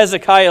those that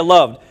Hezekiah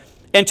loved.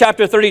 In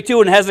chapter 32,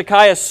 when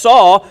Hezekiah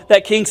saw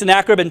that King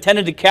Sennacherib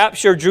intended to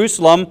capture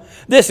Jerusalem,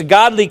 this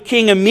godly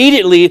king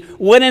immediately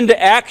went into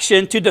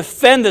action to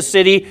defend the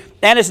city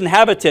and its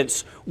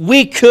inhabitants.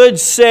 We could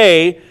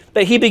say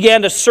that he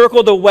began to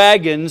circle the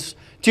wagons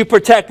to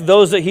protect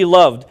those that he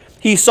loved.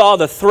 He saw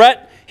the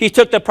threat, he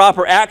took the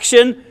proper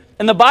action,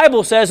 and the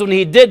Bible says when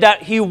he did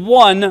that, he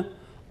won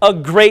a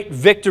great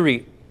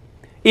victory.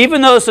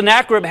 Even though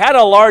Sennacherib had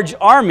a large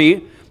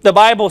army, the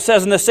Bible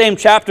says in the same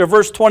chapter,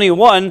 verse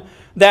 21,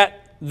 that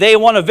they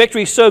won a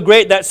victory so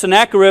great that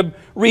Sennacherib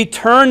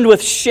returned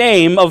with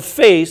shame of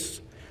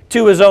face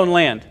to his own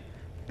land.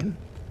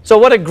 So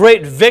what a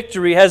great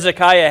victory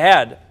Hezekiah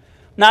had.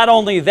 Not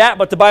only that,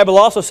 but the Bible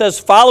also says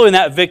following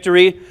that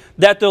victory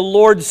that the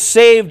Lord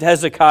saved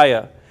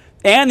Hezekiah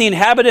and the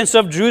inhabitants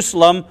of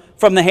Jerusalem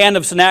from the hand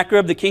of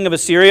Sennacherib, the king of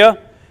Assyria,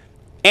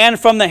 and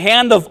from the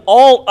hand of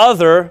all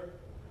other,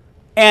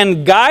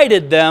 and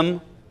guided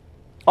them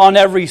on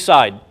every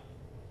side.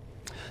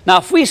 Now,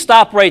 if we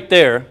stop right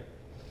there,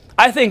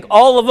 I think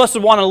all of us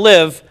would want to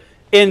live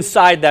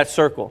inside that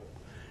circle.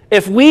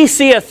 If we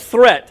see a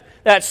threat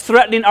that's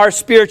threatening our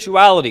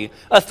spirituality,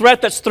 a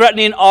threat that's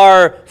threatening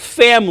our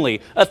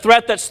family, a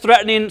threat that's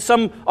threatening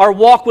our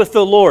walk with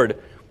the Lord,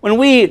 when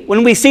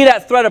we see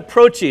that threat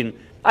approaching,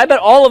 I bet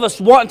all of us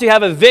want to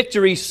have a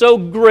victory so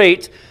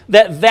great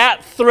that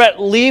that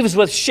threat leaves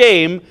with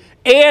shame,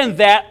 and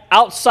that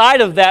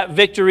outside of that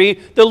victory,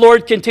 the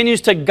Lord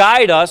continues to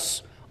guide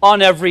us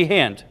on every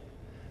hand.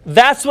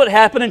 That's what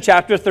happened in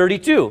chapter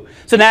 32.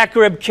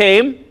 Sennacherib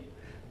came,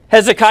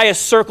 Hezekiah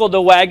circled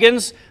the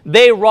wagons,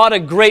 they wrought a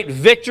great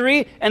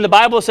victory, and the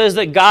Bible says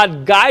that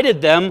God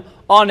guided them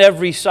on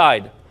every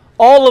side.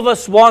 All of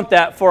us want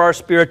that for our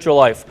spiritual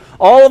life.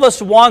 All of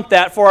us want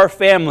that for our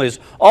families.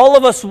 All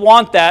of us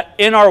want that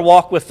in our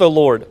walk with the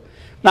Lord.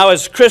 Now,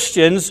 as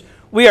Christians,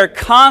 we are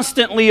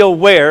constantly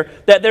aware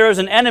that there is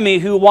an enemy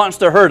who wants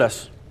to hurt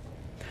us.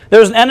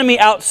 There's an enemy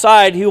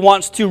outside who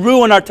wants to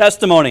ruin our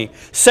testimony,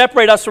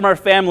 separate us from our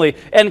family,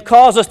 and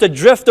cause us to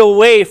drift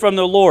away from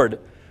the Lord.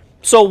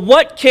 So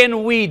what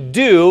can we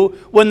do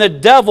when the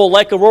devil,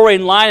 like a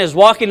roaring lion, is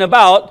walking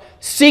about,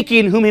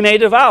 seeking whom he may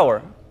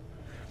devour?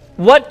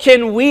 What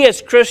can we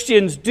as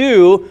Christians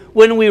do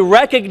when we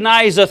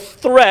recognize a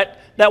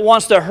threat that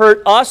wants to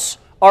hurt us,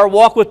 our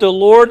walk with the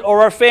Lord,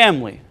 or our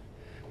family?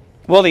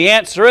 Well, the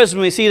answer is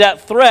when we see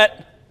that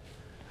threat,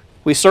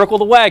 we circle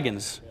the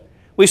wagons.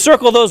 We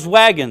circle those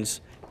wagons.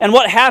 And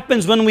what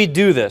happens when we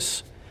do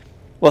this?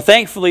 Well,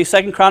 thankfully,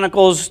 2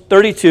 Chronicles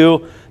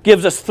 32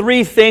 gives us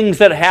three things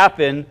that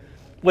happen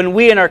when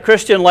we in our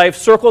Christian life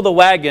circle the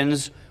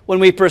wagons when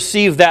we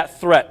perceive that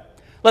threat.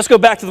 Let's go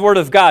back to the Word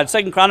of God.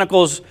 2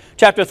 Chronicles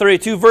chapter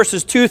 32,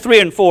 verses 2, 3,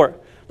 and 4.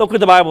 Look what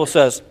the Bible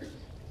says.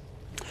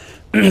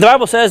 The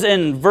Bible says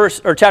in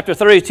chapter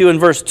 32 and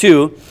verse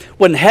 2,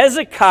 when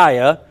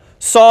Hezekiah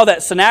saw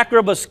that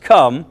Sennacherib was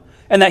come,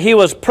 and that he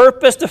was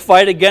purposed to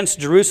fight against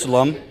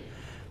Jerusalem,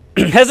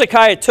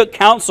 Hezekiah took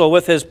counsel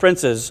with his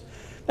princes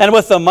and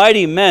with the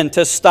mighty men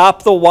to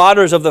stop the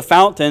waters of the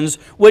fountains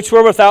which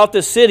were without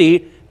the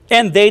city,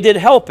 and they did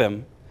help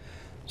him.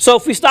 So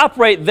if we stop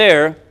right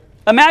there,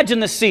 imagine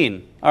the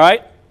scene, all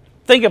right?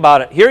 Think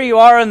about it. Here you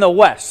are in the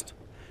west.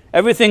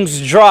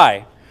 Everything's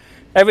dry.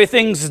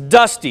 Everything's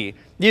dusty.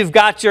 You've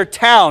got your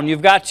town.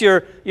 You've got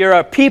your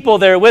people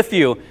there with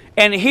you.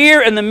 And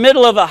here in the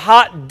middle of the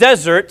hot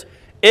desert,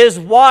 is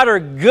water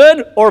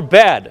good or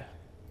bad?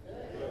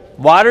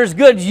 Water's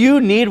good.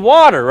 You need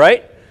water,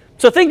 right?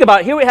 So think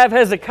about it. Here we have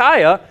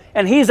Hezekiah,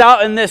 and he's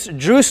out in this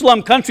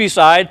Jerusalem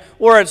countryside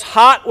where it's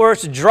hot, where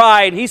it's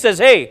dry, and he says,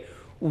 hey,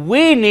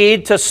 we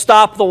need to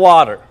stop the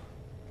water.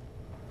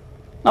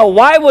 Now,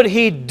 why would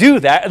he do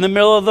that in the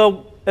middle of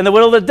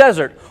the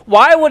desert?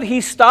 Why would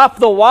he stop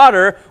the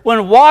water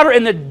when water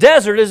in the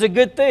desert is a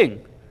good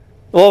thing?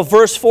 Well,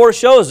 verse 4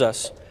 shows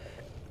us.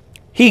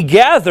 He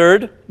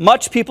gathered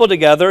much people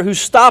together who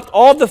stopped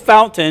all the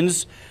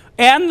fountains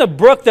and the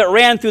brook that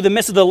ran through the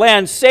midst of the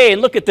land, saying,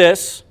 look at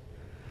this,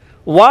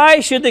 why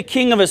should the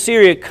king of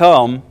Assyria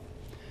come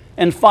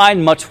and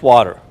find much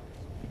water?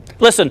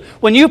 Listen,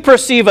 when you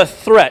perceive a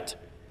threat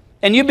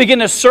and you begin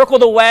to circle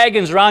the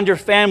wagons around your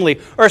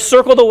family or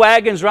circle the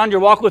wagons around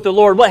your walk with the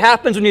Lord, what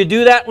happens when you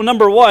do that? Well,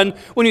 number one,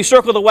 when you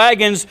circle the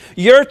wagons,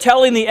 you're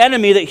telling the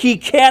enemy that he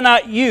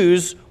cannot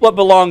use what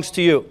belongs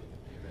to you.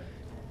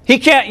 He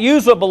can't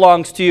use what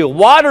belongs to you.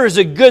 Water is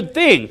a good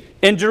thing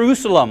in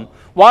Jerusalem.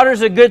 Water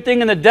is a good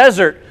thing in the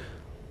desert.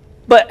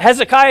 But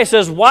Hezekiah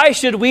says, why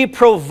should we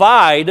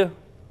provide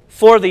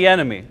for the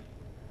enemy?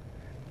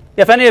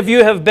 If any of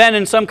you have been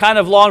in some kind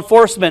of law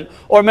enforcement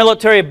or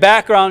military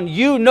background,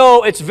 you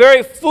know it's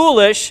very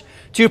foolish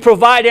to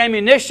provide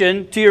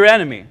ammunition to your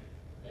enemy.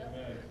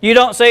 You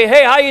don't say,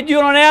 hey, how you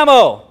doing on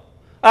ammo?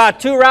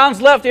 2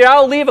 rounds left here.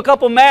 I'll leave a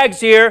couple mags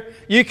here.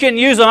 You can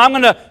use them. I'm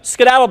going to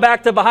skedaddle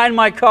back to behind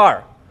my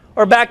car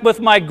or back with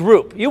my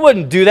group. You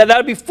wouldn't do that. That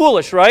would be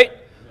foolish, right?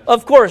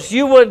 Of course,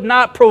 you would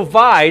not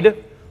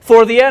provide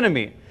for the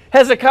enemy.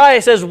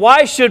 Hezekiah says,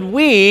 why should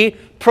we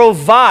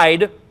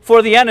provide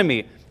for the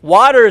enemy?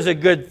 Water is a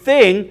good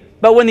thing,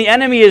 but when the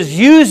enemy is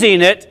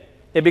using it,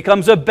 it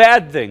becomes a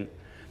bad thing.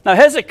 Now,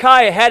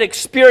 Hezekiah had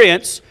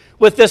experience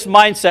with this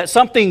mindset,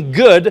 something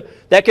good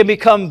that can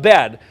become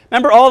bad.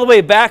 Remember all the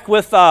way back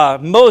with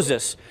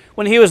Moses,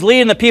 when he was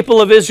leading the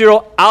people of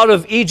Israel out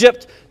of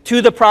Egypt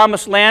to the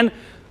promised land.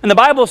 And the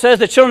Bible says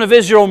the children of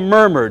Israel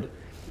murmured.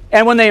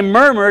 And when they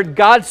murmured,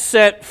 God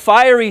sent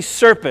fiery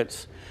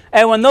serpents.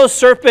 And when those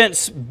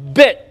serpents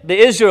bit the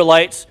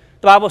Israelites,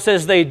 the Bible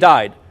says they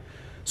died.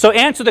 So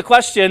answer the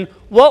question,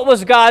 what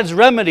was God's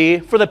remedy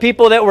for the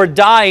people that were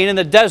dying in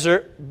the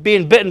desert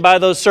being bitten by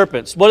those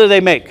serpents? What did they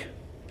make?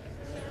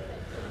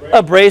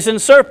 A brazen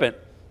serpent.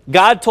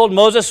 God told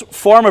Moses,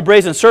 form a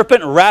brazen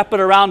serpent, wrap it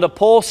around a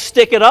pole,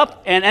 stick it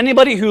up, and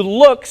anybody who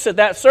looks at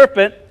that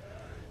serpent,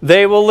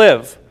 they will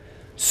live.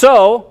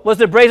 So, was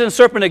the brazen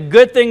serpent a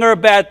good thing or a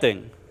bad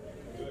thing?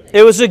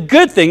 It was a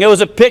good thing. It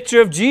was a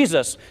picture of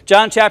Jesus.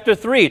 John chapter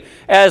 3,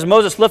 as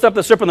Moses lifted up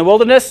the serpent in the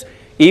wilderness,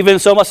 even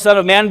so must the Son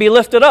of Man be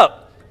lifted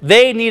up.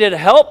 They needed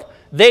help.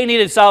 They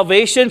needed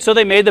salvation, so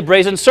they made the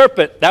brazen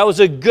serpent. That was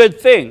a good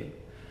thing.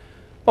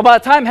 But by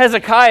the time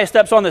Hezekiah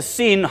steps on the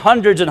scene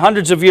hundreds and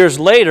hundreds of years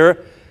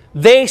later,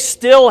 they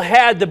still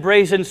had the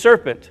brazen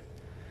serpent.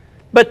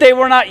 But they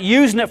were not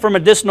using it for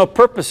medicinal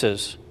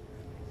purposes.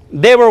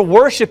 They were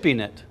worshiping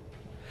it.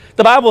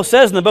 The Bible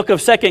says in the book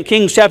of 2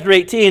 Kings chapter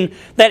 18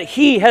 that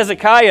he,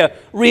 Hezekiah,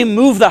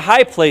 removed the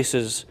high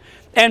places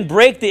and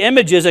break the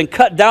images and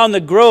cut down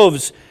the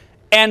groves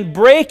and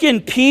break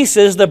in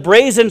pieces the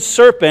brazen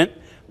serpent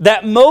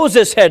that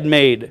Moses had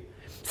made.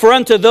 For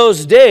unto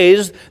those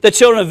days the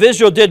children of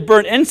Israel did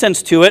burn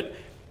incense to it,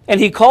 and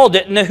he called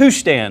it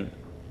Nehushtan,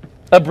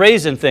 a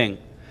brazen thing.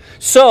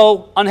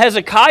 So, on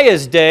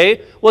Hezekiah's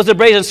day, was the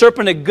brazen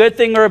serpent a good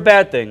thing or a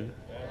bad thing?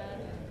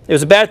 It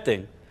was a bad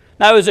thing.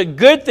 Now, it was a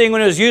good thing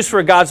when it was used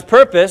for God's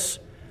purpose,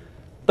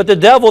 but the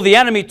devil, the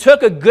enemy,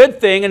 took a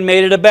good thing and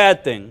made it a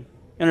bad thing.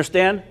 You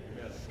understand?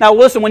 Now,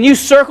 listen, when you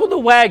circle the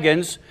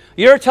wagons,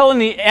 you're telling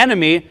the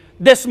enemy,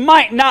 this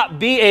might not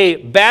be a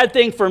bad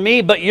thing for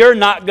me, but you're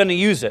not going to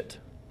use it.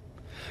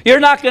 You're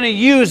not going to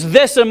use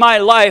this in my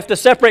life to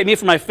separate me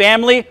from my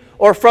family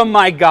or from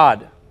my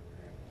God.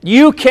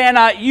 You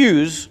cannot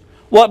use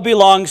what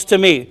belongs to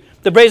me.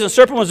 The brazen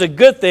serpent was a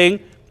good thing,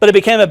 but it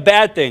became a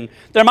bad thing.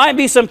 There might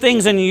be some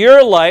things in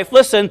your life,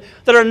 listen,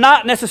 that are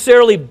not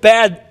necessarily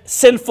bad,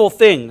 sinful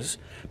things,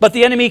 but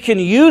the enemy can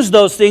use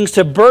those things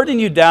to burden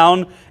you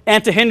down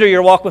and to hinder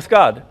your walk with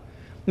God.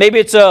 Maybe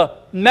it's a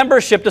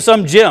membership to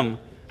some gym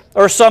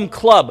or some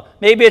club.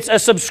 Maybe it's a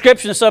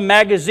subscription to some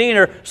magazine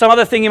or some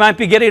other thing you might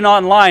be getting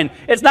online.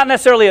 It's not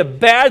necessarily a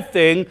bad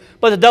thing,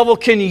 but the devil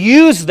can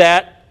use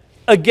that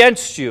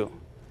against you.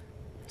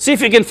 See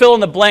if you can fill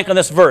in the blank on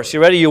this verse. You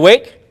ready? You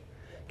awake?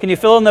 Can you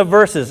fill in the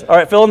verses? All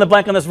right, fill in the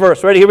blank on this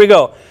verse. Ready? Here we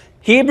go.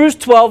 Hebrews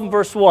 12 and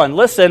verse 1.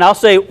 Listen, I'll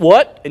say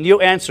what, and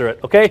you answer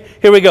it, okay?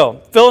 Here we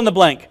go. Fill in the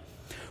blank.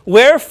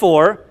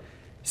 Wherefore,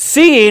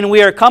 seeing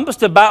we are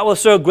compassed about with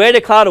so great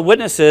a cloud of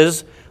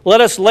witnesses,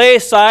 let us lay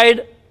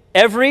aside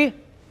every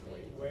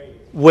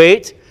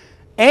weight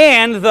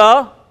and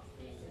the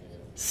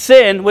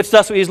sin which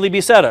doth so easily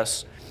beset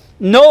us.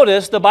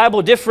 Notice the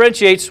Bible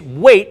differentiates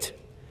weight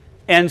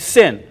and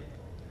sin.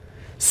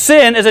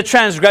 Sin is a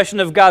transgression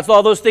of God's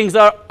law. Those things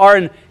are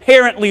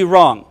inherently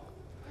wrong.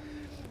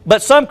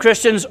 But some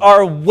Christians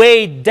are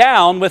weighed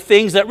down with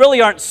things that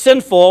really aren't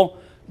sinful,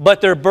 but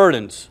they're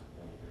burdens.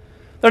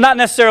 They're not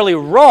necessarily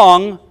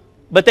wrong,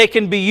 but they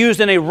can be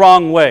used in a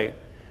wrong way.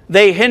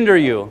 They hinder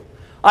you.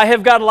 I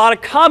have got a lot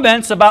of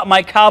comments about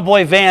my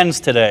cowboy Vans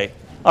today.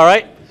 All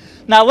right?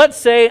 Now let's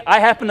say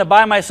I happen to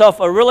buy myself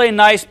a really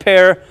nice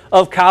pair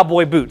of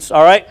cowboy boots.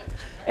 All right?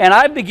 And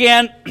I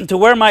began to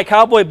wear my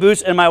cowboy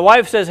boots, and my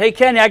wife says, hey,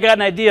 Kenny, I got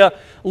an idea.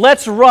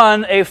 Let's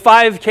run a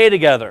 5K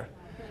together.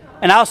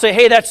 And I'll say,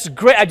 hey, that's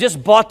great. I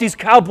just bought these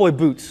cowboy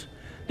boots.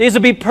 These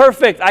would be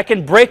perfect. I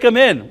can break them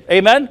in.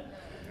 Amen?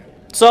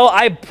 So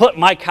I put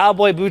my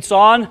cowboy boots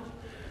on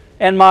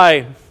and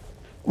my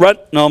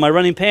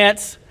running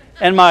pants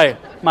and my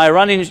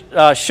running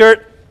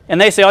shirt. And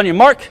they say, on your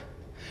mark,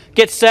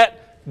 get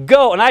set,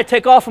 go. And I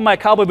take off with my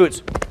cowboy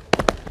boots,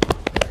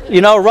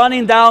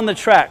 running down the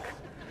track.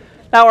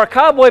 Now, are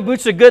cowboy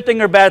boots a good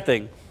thing or a bad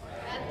thing?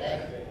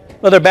 Bad thing.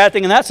 Well, they're a bad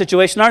thing in that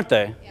situation, aren't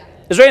they? Yeah.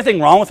 Is there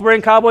anything wrong with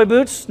wearing cowboy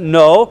boots?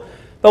 No.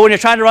 But when you're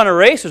trying to run a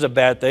race, there's a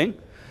bad thing.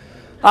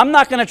 I'm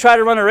not going to try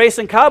to run a race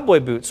in cowboy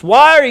boots.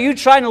 Why are you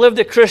trying to live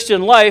the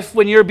Christian life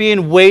when you're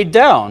being weighed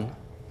down?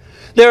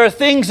 There are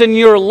things in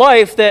your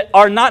life that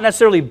are not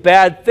necessarily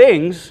bad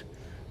things,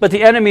 but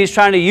the enemy is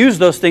trying to use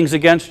those things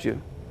against you.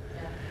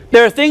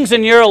 There are things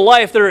in your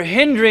life that are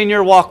hindering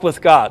your walk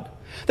with God.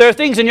 There are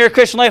things in your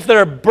Christian life that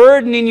are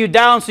burdening you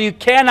down so you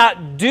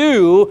cannot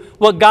do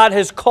what God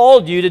has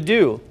called you to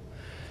do.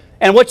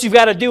 And what you've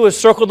got to do is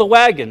circle the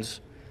wagons.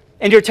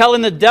 And you're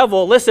telling the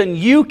devil, listen,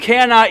 you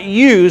cannot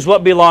use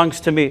what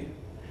belongs to me.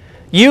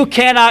 You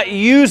cannot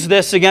use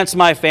this against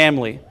my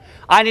family.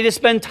 I need to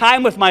spend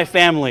time with my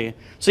family,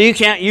 so you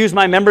can't use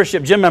my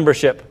membership, gym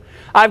membership.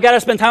 I've got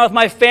to spend time with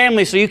my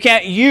family, so you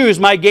can't use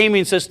my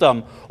gaming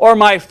system or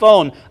my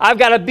phone. I've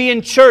got to be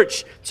in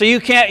church, so you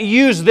can't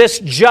use this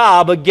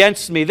job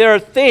against me. There are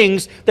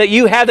things that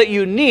you have that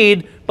you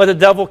need, but the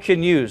devil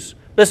can use.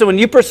 Listen, when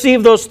you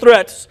perceive those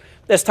threats,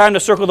 it's time to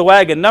circle the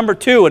wagon. Number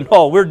 2, and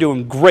we're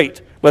doing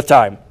great with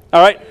time.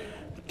 All right?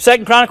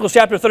 2 Chronicles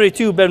chapter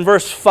 32,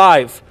 verse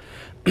 5.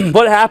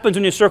 What happens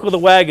when you circle the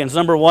wagons?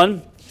 Number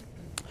 1,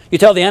 you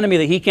tell the enemy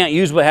that he can't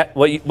use what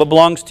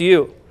belongs to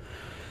you.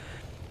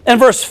 In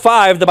verse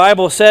 5, the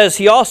Bible says,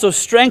 he also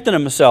strengthened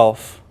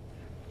himself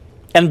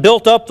and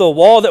built up the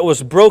wall that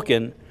was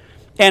broken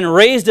and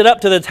raised it up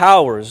to the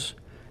towers,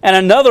 and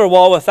another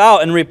wall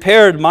without, and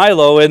repaired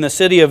Milo in the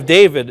city of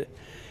David,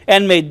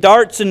 and made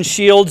darts and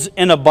shields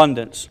in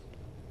abundance.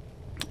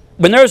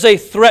 When there's a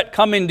threat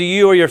coming to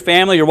you or your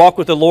family, your walk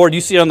with the Lord,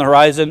 you see it on the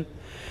horizon,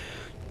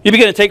 you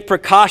begin to take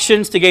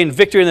precautions to gain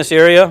victory in this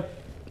area.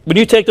 When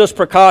you take those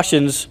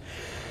precautions,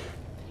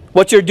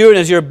 what you're doing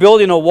is you're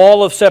building a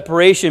wall of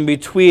separation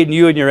between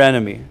you and your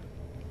enemy.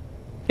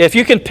 If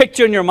you can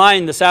picture in your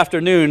mind this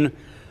afternoon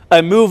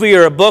a movie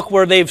or a book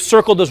where they've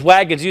circled those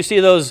wagons, you see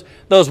those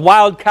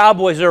wild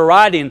cowboys that are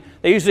riding,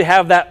 they usually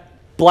have that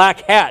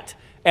black hat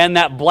and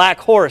that black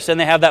horse, and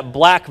they have that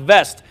black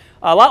vest.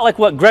 A lot like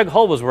what Greg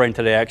Hull was wearing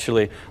today,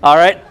 actually. All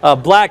right? A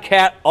black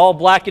hat, all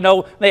black,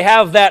 They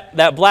have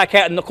that black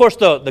hat, and of course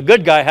the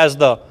good guy has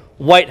the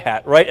white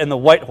hat, right, and the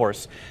white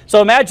horse.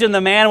 So imagine the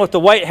man with the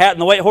white hat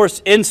and the white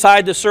horse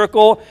inside the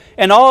circle,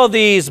 and all of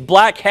these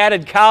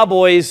black-hatted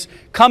cowboys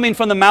coming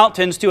from the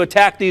mountains to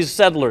attack these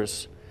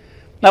settlers.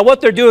 Now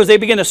what they're doing is they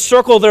begin to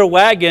circle their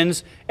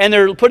wagons, and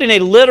they're putting a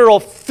literal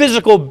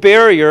physical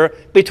barrier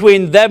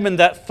between them and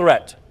that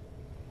threat.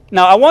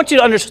 Now I want you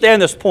to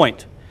understand this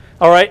point,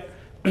 all right,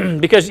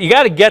 because you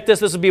got to get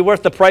this. This will be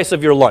worth the price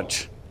of your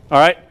lunch, all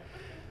right?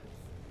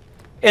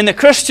 In the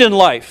Christian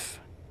life,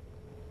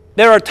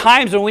 there are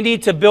times when we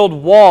need to build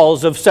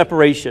walls of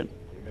separation.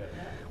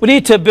 We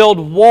need to build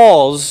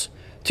walls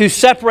to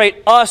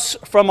separate us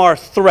from our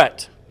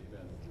threat.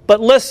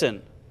 But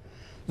listen,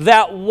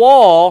 that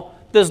wall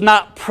does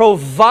not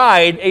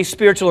provide a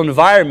spiritual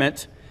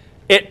environment.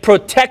 It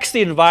protects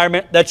the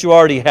environment that you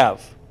already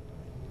have.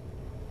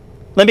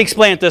 Let me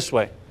explain it this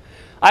way.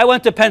 I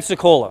went to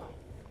Pensacola.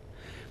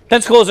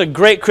 Pensacola is a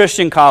great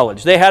Christian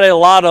college. They had a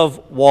lot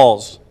of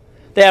walls.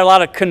 They had a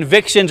lot of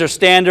convictions or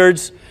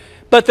standards.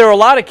 But there were a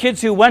lot of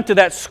kids who went to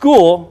that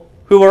school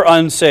who were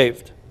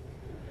unsaved.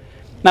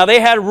 Now, they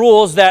had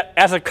rules that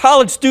as a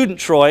college student,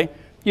 Troy,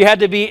 you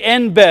had to be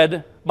in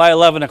bed by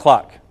 11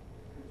 o'clock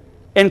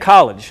in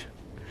college.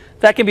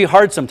 That can be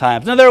hard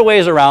sometimes. Now, there are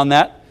ways around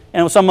that,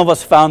 and some of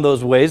us found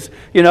those ways,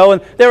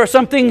 and there were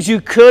some things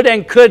you could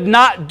and could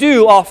not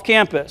do off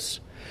campus.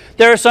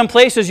 There are some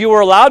places you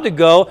were allowed to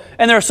go,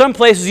 and there are some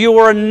places you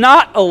were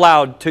not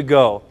allowed to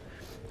go.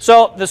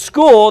 So the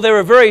school, they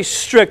were very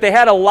strict. They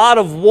had a lot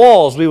of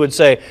walls, we would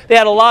say. They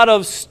had a lot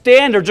of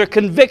standards or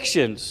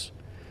convictions.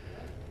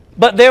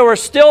 But there were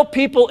still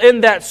people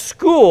in that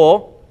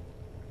school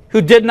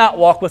who did not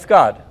walk with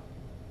God.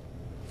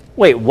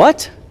 Wait,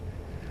 what?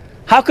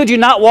 How could you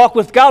not walk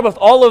with God with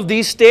all of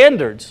these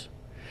standards?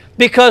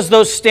 Because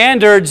those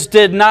standards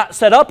did not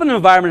set up an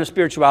environment of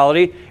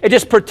spirituality. It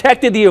just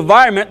protected the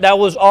environment that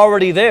was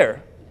already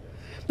there.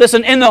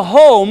 Listen, in the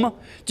home,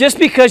 just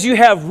because you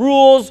have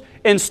rules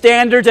and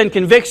standards and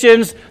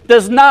convictions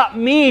does not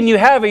mean you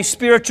have a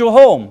spiritual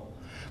home.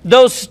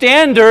 Those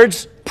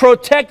standards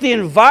protect the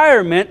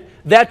environment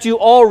that you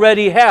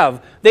already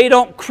have. They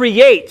don't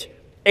create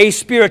a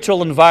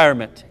spiritual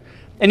environment.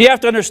 And you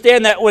have to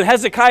understand that when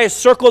Hezekiah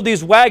circled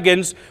these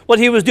wagons, what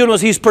he was doing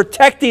was he's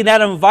protecting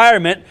that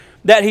environment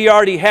that he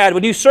already had.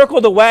 When you circle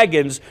the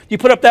wagons, you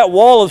put up that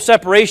wall of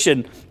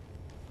separation.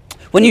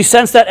 When you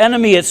sense that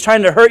enemy is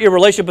trying to hurt your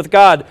relationship with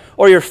God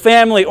or your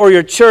family or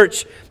your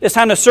church, it's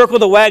time to circle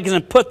the wagons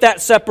and put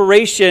that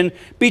separation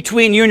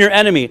between you and your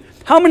enemy.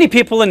 How many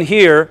people in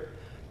here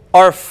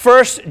are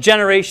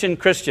first-generation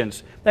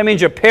Christians? That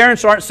means your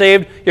parents aren't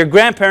saved, your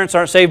grandparents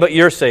aren't saved, but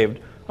you're saved.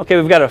 Okay,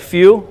 we've got a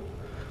few.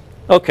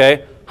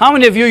 Okay. How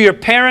many of you, your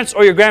parents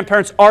or your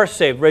grandparents are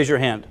saved? Raise your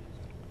hand.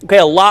 Okay,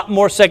 a lot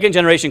more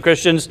second-generation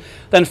Christians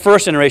than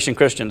first-generation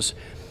Christians.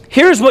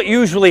 Here's what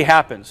usually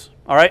happens,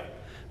 all right?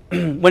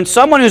 When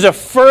someone who's a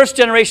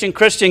first-generation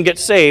Christian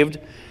gets saved,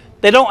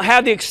 they don't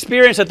have the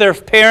experience that their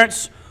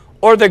parents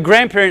or their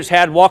grandparents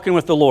had walking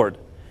with the Lord.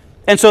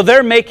 And so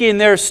they're making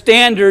their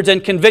standards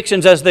and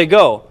convictions as they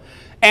go.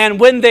 And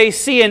when they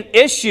see an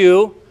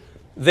issue,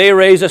 they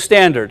raise a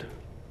standard.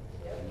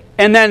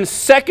 And then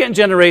second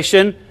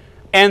generation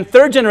and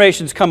third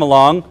generations come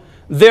along.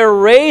 They're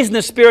raised in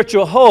the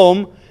spiritual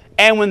home,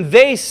 And when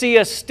they see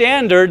a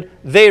standard,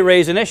 they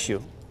raise an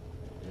issue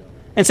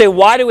and say,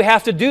 why do we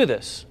have to do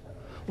this?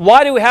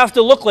 Why do we have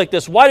to look like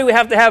this? Why do we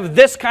have to have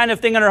this kind of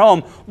thing in our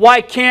home?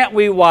 Why can't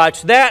we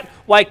watch that?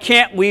 Why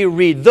can't we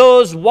read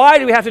those? Why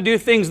do we have to do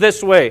things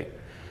this way?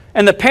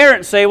 And the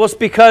parents say, well, it's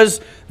because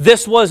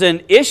this was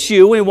an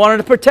issue. We wanted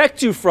to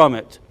protect you from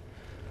it.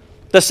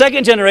 The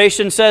second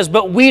generation says,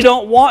 but we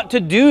don't want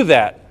to do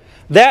that.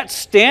 That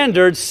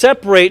standard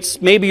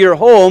separates maybe your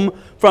home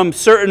from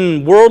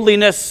certain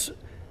worldliness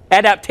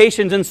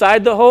adaptations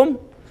inside the home,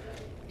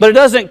 but it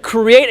doesn't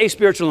create a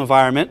spiritual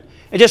environment.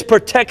 It just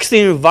protects the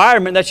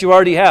environment that you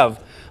already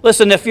have.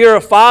 Listen, if you're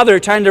a father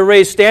trying to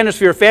raise standards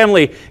for your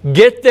family,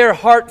 get their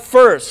heart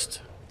first.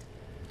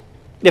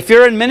 If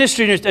you're in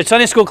ministry and you're a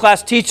Sunday school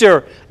class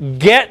teacher,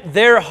 get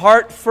their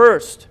heart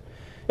first.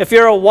 If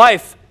you're a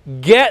wife,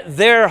 get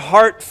their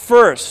heart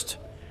first.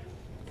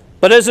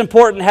 But it is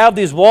important to have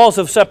these walls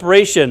of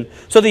separation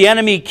so the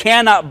enemy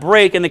cannot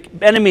break and the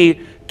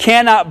enemy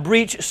cannot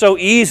breach so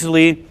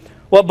easily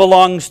what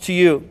belongs to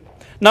you.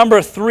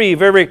 Number 3,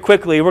 very, very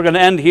quickly, we're going to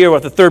end here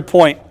with the third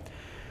point.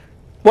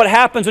 What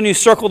happens when you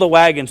circle the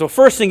wagons? Well,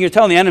 first thing, you're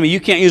telling the enemy, you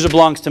can't use what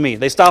belongs to me.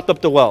 They stopped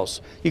up the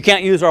wells. You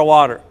can't use our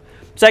water.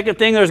 Second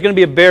thing, there's going to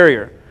be a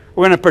barrier.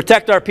 We're going to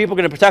protect our people.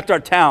 We're going to protect our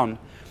town.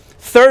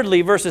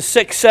 Thirdly, verses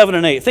 6, 7,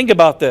 and 8. Think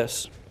about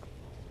this.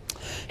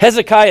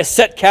 Hezekiah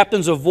set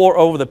captains of war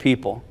over the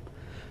people.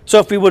 So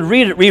if we would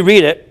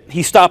reread it,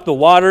 he stopped the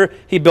water,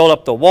 he built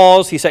up the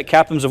walls, he set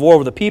captains of war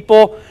over the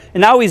people, and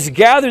now he's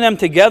gathering them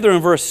together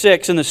in verse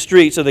 6 in the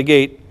streets of the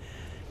gate,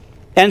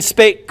 and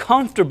spake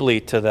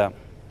comfortably to them.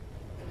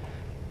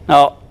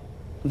 Now,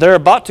 they're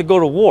about to go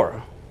to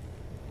war.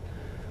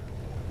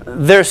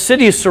 Their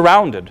city is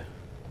surrounded.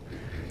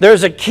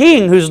 There's a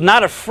king who's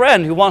not a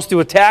friend who wants to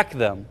attack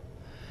them.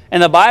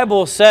 And the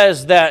Bible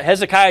says that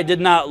Hezekiah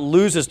did not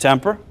lose his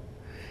temper.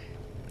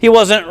 He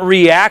wasn't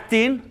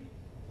reacting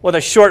with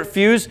a short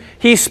fuse.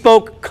 He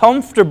spoke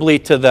comfortably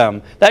to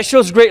them. That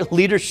shows great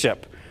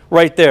leadership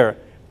right there.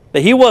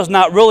 That he was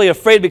not really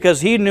afraid because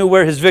he knew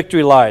where his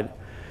victory lied.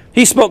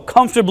 He spoke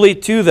comfortably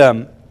to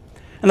them.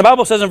 And the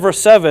Bible says in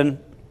verse 7,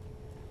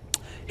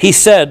 he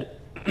said,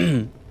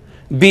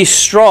 be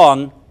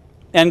strong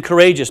and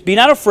courageous. Be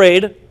not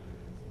afraid,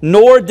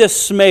 nor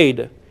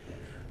dismayed.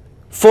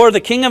 For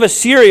the king of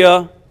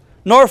Assyria,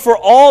 nor for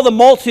all the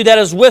multitude that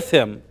is with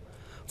him.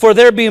 For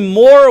there be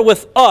more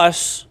with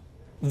us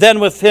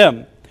than with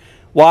him.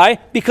 Why?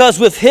 Because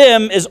with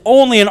him is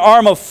only an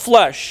arm of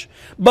flesh,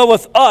 but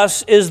with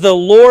us is the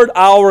Lord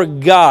our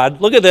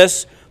God. Look at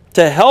this,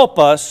 to help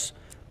us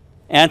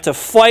and to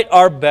fight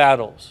our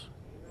battles.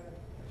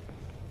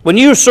 When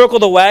you circle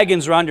the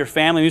wagons around your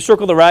family, when you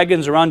circle the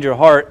wagons around your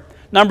heart,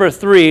 number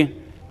 3,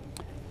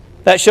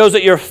 that shows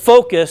that your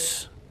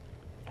focus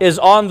is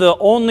on the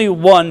only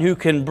one who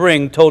can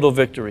bring total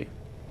victory.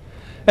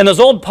 In those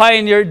old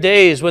pioneer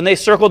days, when they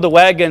circled the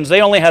wagons,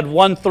 they only had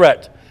one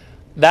threat.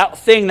 That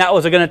thing that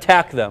was going to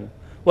attack them.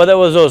 Whether it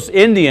was those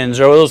Indians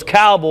or those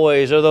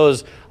cowboys or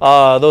those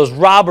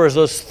robbers,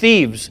 those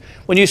thieves.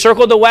 When you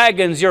circled the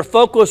wagons, your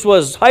focus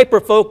was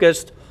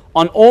hyper-focused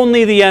on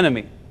only the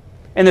enemy.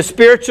 In the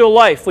spiritual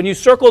life, when you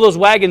circle those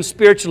wagons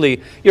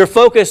spiritually, your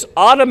focus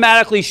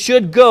automatically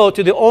should go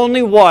to the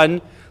only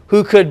one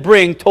who could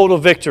bring total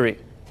victory.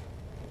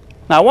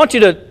 Now, I want you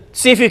to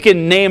see if you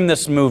can name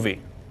this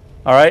movie.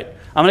 All right?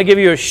 I'm going to give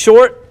you a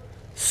short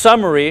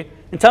summary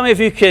and tell me if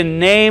you can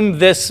name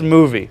this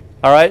movie.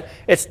 All right?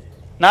 It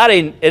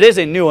is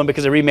a new one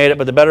because they remade it,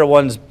 but the better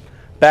one's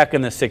back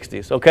in the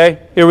 60s.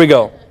 Okay? Here we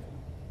go.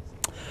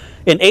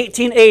 In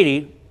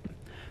 1880,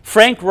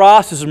 Frank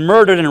Ross is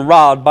murdered and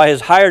robbed by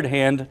his hired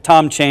hand,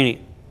 Tom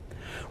Cheney.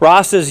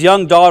 Ross's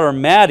young daughter,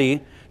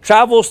 Maddie,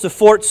 travels to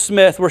Fort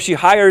Smith where she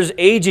hires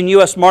aging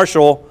U.S.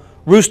 Marshal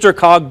Rooster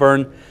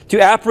Cogburn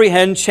to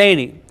apprehend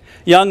Cheney.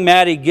 Young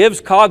Maddie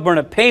gives Cogburn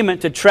a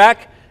payment to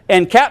track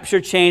and capture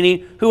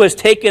Cheney, who is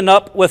taken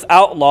up with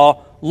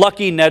outlaw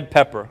Lucky Ned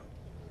Pepper.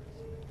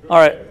 All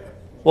right.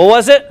 What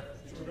was it?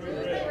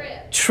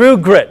 True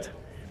Grit.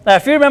 Now,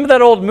 if you remember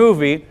that old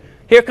movie,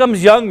 here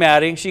comes young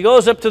Maddie. She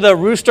goes up to the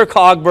Rooster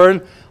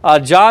Cogburn,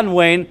 John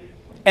Wayne,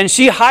 and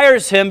she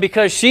hires him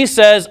because she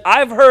says,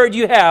 I've heard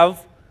you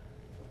have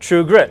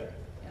true grit.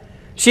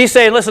 She's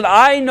saying, listen,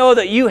 I know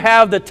that you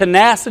have the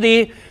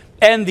tenacity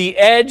and the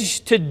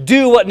edge to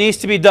do what needs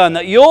to be done,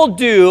 that you'll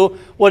do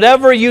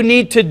whatever you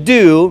need to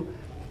do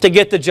to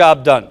get the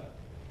job done.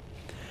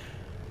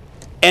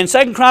 In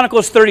 2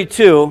 Chronicles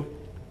 32,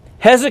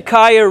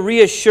 Hezekiah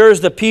reassures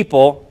the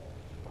people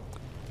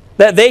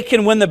that they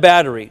can win the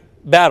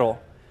battle.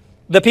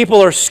 The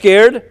people are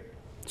scared,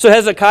 so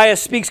Hezekiah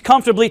speaks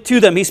comfortably to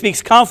them. He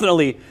speaks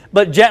confidently,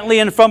 but gently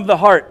and from the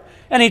heart.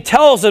 And he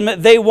tells them that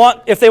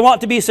if they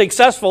want to be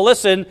successful,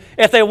 listen,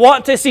 if they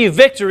want to see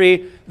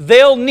victory,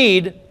 they'll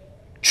need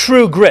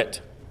true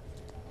grit.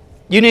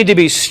 You need to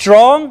be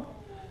strong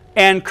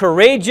and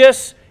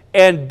courageous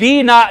and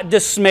be not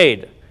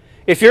dismayed.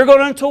 If you're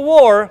going into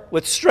war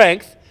with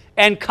strength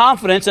and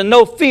confidence and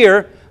no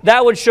fear,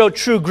 that would show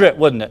true grit,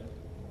 wouldn't it?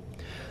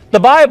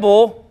 The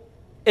Bible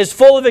is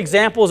full of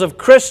examples of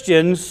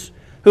Christians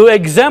who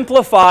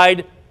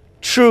exemplified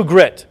true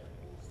grit.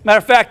 Matter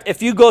of fact,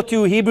 if you go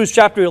to Hebrews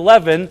chapter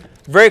 11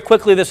 very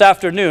quickly this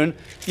afternoon,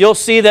 you'll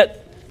see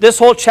that this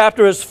whole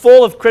chapter is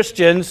full of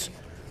Christians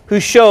who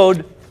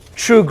showed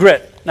true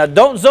grit. Now,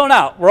 don't zone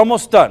out. We're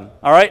almost done,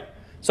 all right?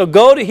 So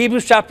go to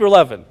Hebrews chapter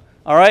 11,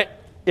 all right,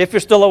 if you're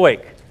still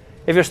awake.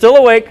 If you're still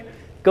awake,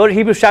 go to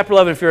Hebrews chapter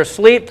 11. If you're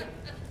asleep,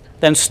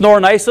 then snore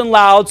nice and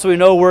loud so we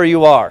know where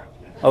you are,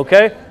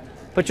 okay?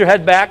 Put your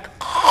head back,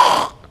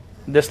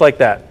 just like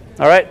that,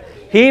 all right?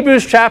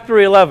 Hebrews chapter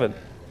 11.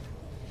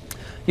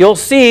 You'll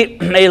see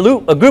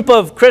a group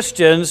of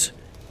Christians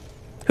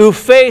who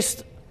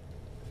faced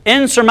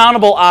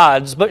insurmountable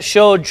odds but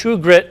showed true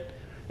grit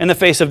in the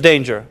face of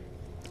danger.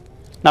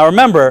 Now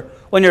remember,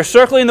 when you're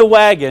circling the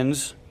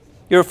wagons,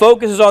 your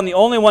focus is on the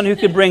only one who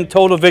can bring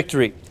total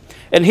victory.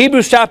 In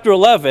Hebrews chapter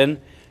 11,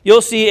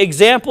 you'll see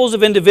examples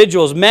of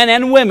individuals, men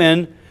and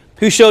women,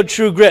 who showed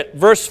true grit.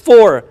 Verse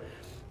 4,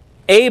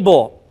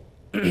 Abel.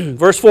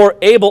 Verse 4,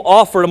 Abel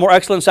offered a more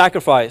excellent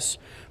sacrifice.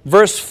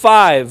 Verse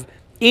 5,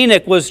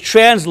 Enoch was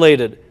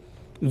translated.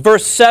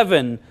 Verse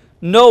 7,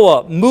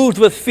 Noah moved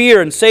with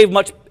fear and saved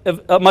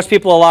much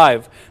people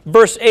alive.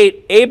 Verse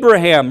 8,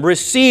 Abraham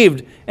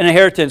received an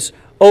inheritance,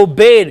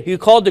 obeyed. He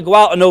called to go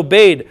out and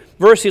obeyed.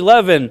 Verse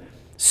 11,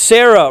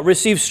 Sarah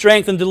received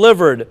strength and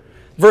delivered.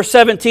 Verse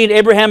 17,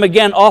 Abraham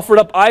again offered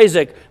up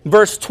Isaac.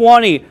 Verse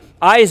 20,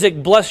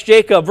 Isaac blessed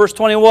Jacob. Verse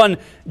 21,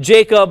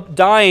 Jacob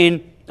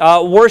dying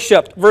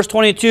worshipped. Verse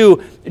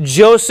 22,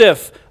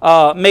 Joseph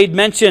made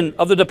mention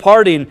of the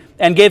departing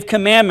and gave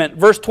commandment.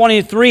 Verse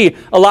 23,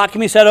 a lot can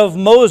be said of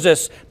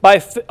Moses.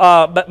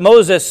 But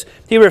Moses,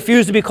 he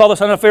refused to be called the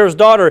son of Pharaoh's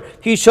daughter.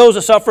 He chose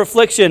to suffer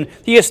affliction.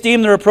 He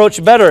esteemed the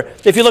reproach better.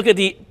 If you look at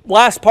the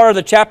last part of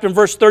the chapter in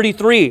verse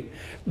 33,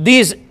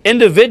 these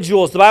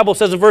individuals, the Bible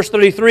says in verse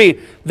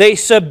 33, they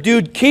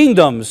subdued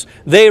kingdoms,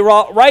 they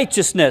wrought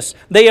righteousness,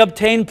 they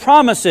obtained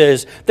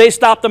promises, they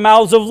stopped the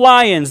mouths of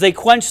lions, they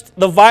quenched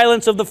the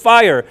violence of the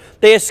fire,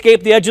 they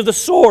escaped the edge of the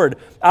sword,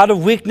 out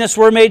of weakness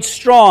were made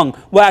strong,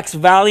 waxed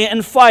valiant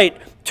in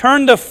fight,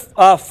 turned to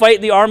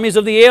fight the armies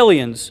of the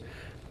aliens.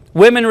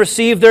 Women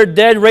received their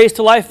dead raised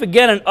to life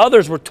again, and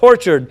others were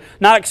tortured,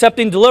 not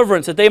accepting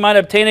deliverance, that they might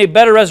obtain a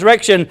better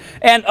resurrection,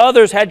 and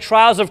others had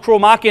trials of cruel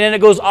mocking, and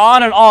it goes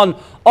on and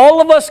on. All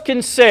of us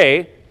can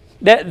say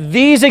that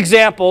these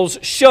examples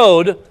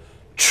showed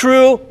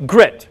true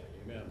grit.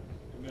 Amen.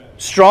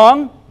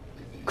 Strong,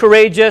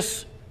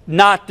 courageous,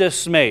 not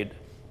dismayed.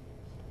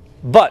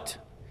 But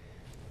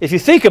if you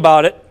think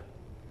about it,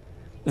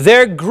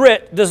 their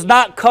grit does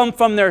not come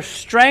from their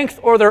strength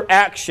or their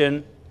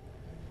action.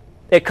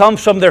 It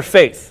comes from their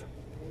faith.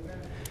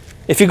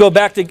 If you go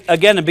back to,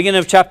 again, the beginning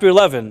of chapter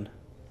 11,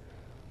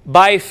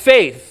 by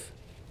faith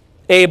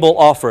Abel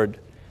offered.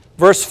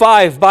 Verse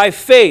 5, by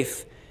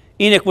faith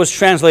Enoch was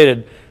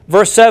translated.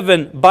 Verse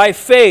 7, by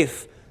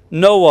faith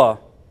Noah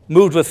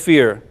moved with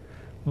fear.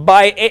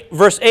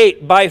 Verse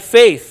 8, by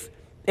faith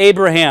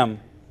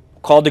Abraham,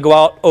 called to go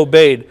out,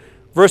 obeyed.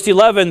 Verse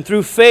 11,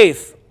 through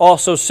faith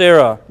also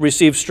Sarah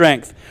received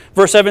strength.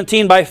 Verse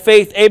 17, by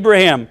faith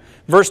Abraham.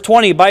 Verse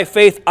 20, by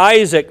faith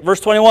Isaac.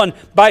 Verse 21,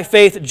 by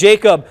faith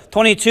Jacob.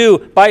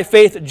 22, by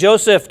faith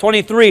Joseph.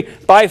 23,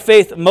 by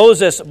faith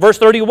Moses. Verse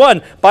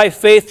 31, by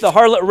faith the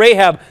harlot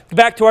Rahab.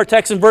 Back to our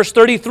text in verse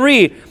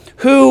 33,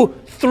 who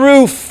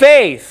through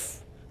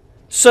faith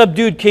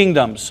subdued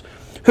kingdoms,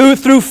 who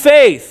through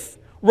faith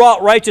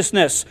wrought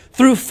righteousness,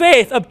 through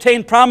faith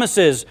obtained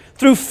promises,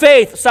 through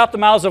faith stopped the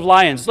mouths of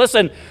lions.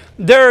 Listen,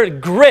 their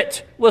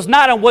grit was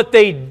not on what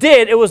they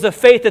did, it was the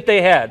faith that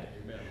they had.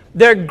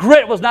 Their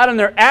grit was not in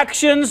their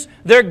actions.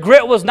 Their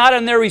grit was not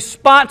in their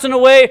response in a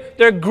way.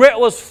 Their grit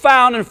was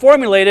found and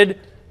formulated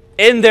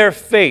in their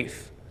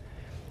faith.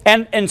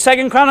 And in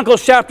 2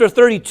 Chronicles chapter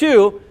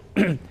 32,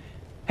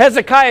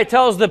 Hezekiah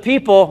tells the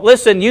people,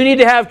 listen, you need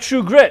to have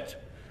true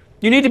grit.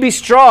 You need to be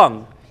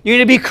strong. You need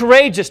to be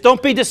courageous.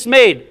 Don't be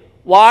dismayed.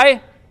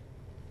 Why?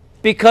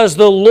 Because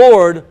the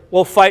Lord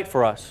will fight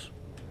for us.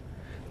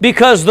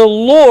 Because the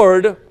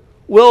Lord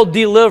will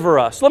deliver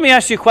us. Let me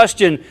ask you a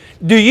question.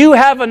 Do you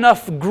have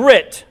enough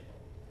grit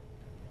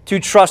to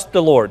trust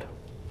the Lord?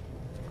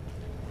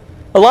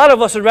 A lot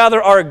of us would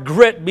rather our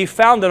grit be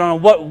founded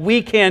on what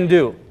we can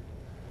do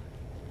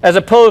as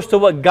opposed to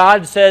what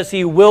God says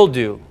He will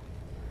do.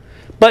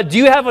 But do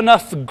you have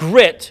enough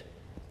grit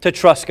to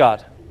trust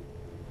God?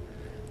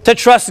 To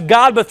trust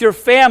God with your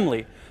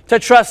family? To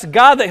trust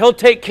God that He'll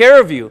take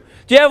care of you?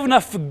 Do you have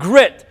enough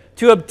grit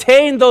to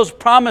obtain those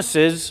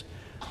promises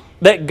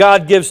that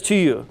God gives to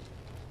you?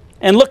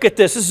 And look at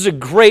this. This is a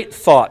great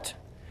thought.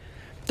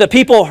 The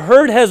people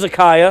heard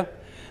Hezekiah.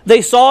 They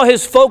saw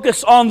his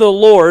focus on the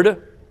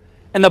Lord.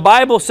 And the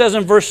Bible says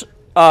in verse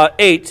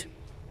 8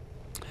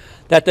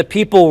 that the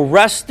people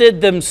rested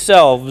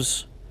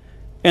themselves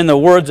in the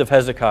words of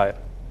Hezekiah.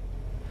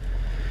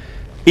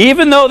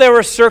 Even though they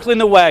were circling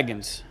the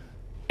wagons,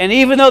 and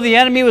even though the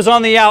enemy was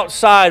on the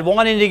outside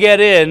wanting to get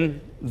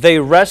in, they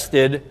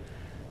rested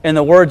in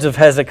the words of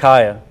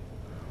Hezekiah.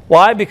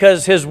 Why?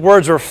 Because his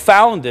words were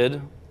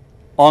founded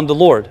on the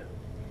Lord.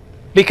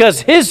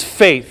 because his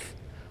faith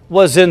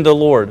was in the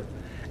Lord.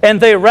 And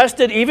they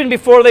rested even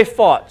before they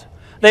fought.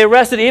 They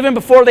rested even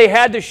before they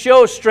had to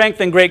show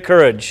strength and great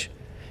courage.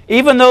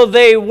 Even though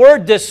they were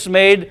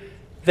dismayed,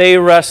 they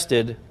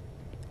rested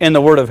in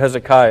the word of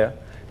Hezekiah,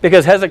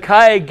 because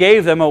Hezekiah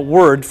gave them a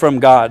word from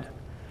God.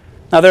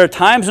 Now, there are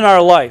times in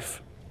our life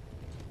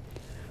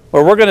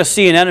where we're going to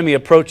see an enemy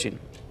approaching.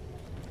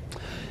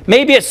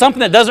 Maybe it's something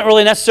that doesn't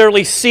really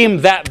necessarily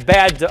seem that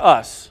bad to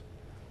us,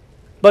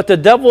 but the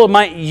devil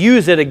might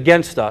use it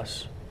against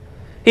us.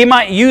 He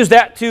might use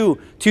that to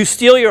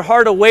steal your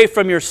heart away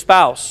from your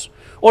spouse,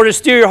 or to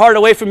steal your heart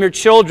away from your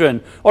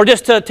children, or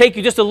just to take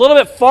you just a little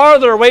bit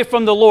farther away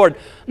from the Lord.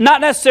 Not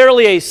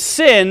necessarily a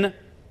sin,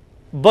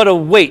 but a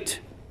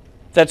weight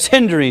that's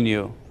hindering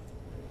you.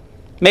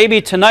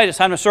 Maybe tonight it's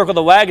time to circle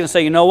the wagon and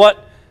say, you know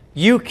what?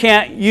 You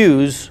can't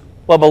use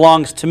what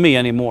belongs to me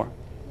anymore.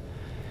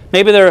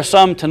 Maybe there are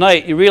some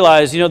tonight, you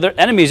realize, the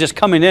enemy is just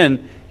coming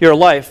in your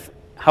life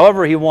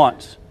however he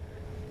wants.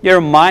 Your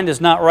mind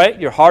is not right,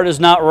 your heart is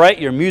not right,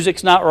 your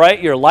music's not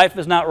right, your life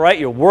is not right,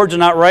 your words are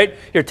not right,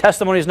 your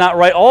testimony is not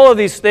right. All of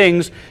these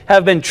things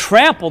have been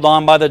trampled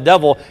on by the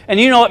devil. And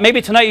you know what? Maybe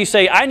tonight you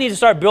say, I need to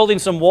start building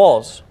some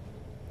walls.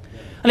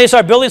 I need to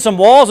start building some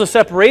walls of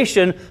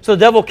separation so the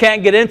devil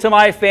can't get into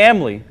my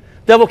family.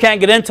 The devil can't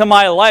get into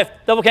my life.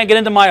 The devil can't get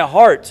into my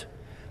heart.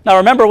 Now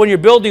remember, when you're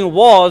building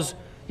walls,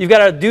 you've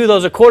got to do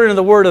those according to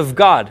the Word of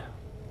God.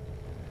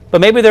 But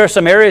maybe there are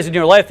some areas in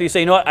your life that you say,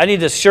 you know what, I need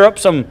to shore up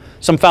some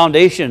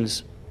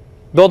foundations,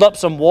 build up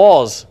some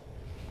walls.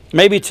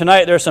 Maybe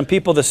tonight there are some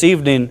people this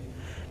evening,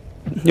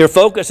 your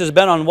focus has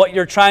been on what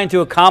you're trying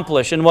to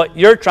accomplish and what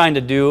you're trying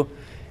to do,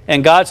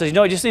 and God says, you know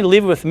what, you just need to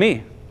leave it with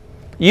me.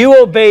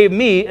 You obey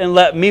me and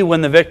let me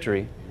win the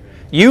victory.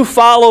 You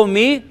follow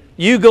me,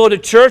 you go to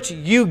church,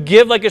 you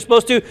give like you're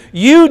supposed to,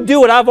 you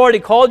do what I've already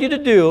called you to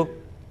do,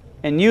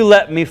 and you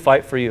let me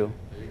fight for you.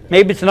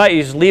 Maybe tonight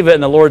you just leave it in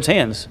the Lord's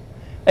hands.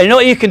 And you know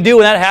what you can do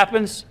when that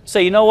happens?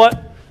 Say, you know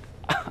what?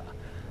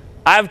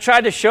 I've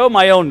tried to show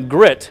my own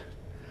grit.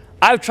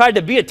 I've tried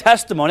to be a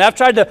testimony. I've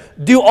tried to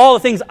do all the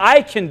things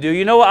I can do.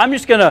 You know what? I'm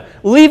just going to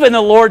leave it in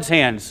the Lord's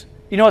hands.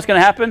 You know what's going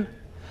to happen?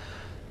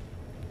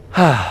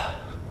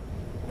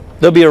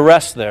 There'll be a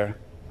rest there.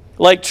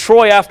 Like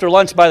Troy after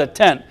lunch by the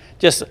tent,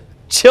 just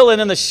chilling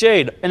in the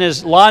shade in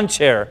his lawn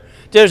chair.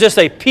 There's just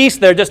a peace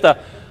there, just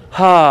a,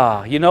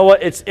 you know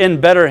what? It's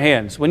in better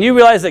hands. When you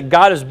realize that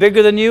God is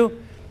bigger than you,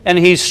 and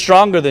He's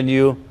stronger than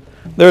you,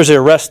 there's a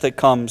rest that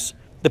comes.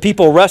 The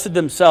people rested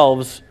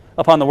themselves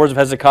upon the words of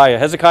Hezekiah.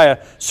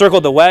 Hezekiah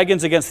circled the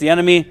wagons against the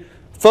enemy,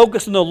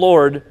 focused on the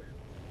Lord,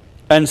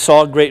 and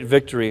saw great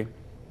victory.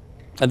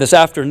 And this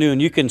afternoon,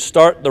 you can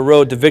start the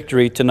road to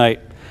victory tonight.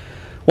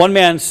 One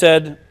man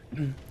said,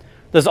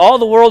 does all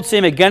the world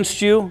seem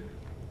against you?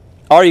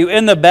 Are you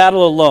in the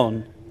battle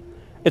alone?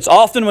 It's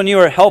often when you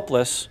are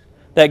helpless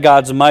that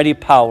God's mighty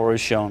power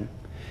is shown.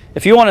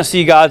 If you want to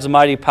see God's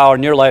mighty power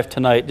in your life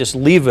tonight, just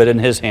leave it in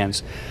His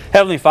hands.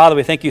 Heavenly Father,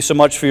 we thank You so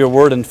much for Your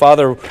word. And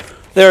Father,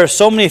 there are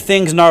so many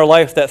things in our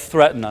life that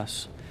threaten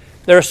us.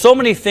 There are so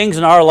many things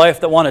in our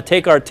life that want to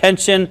take our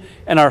attention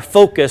and our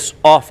focus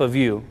off of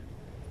You.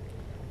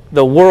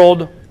 The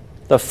world,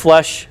 the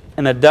flesh,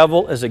 and the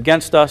devil is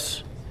against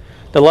us.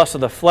 The lust of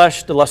the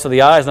flesh, the lust of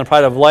the eyes, and the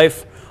pride of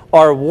life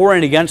are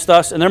warring against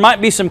us. And there might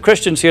be some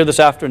Christians here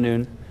this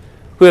afternoon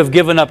who have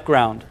given up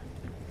ground.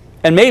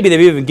 And maybe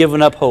they've even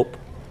given up hope.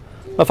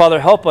 But Father,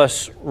 help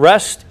us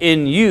rest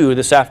in You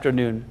this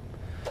afternoon.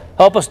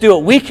 Help us do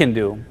what we can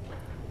do.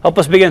 Help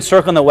us begin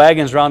circling the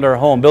wagons around our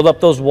home. Build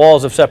up those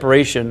walls of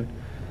separation.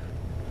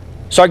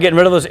 Start getting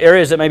rid of those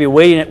areas that may be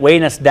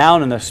weighing us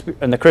down in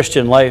the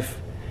Christian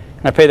life.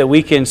 And I pray that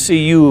we can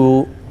see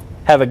You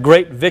have a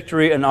great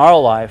victory in our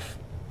life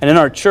and in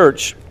our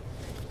church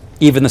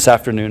even this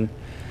afternoon.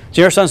 In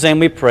Your Son's name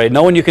we pray,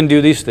 knowing You can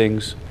do these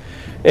things.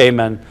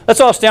 Amen.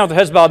 Let's all stand with our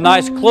heads bowed and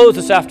eyes closed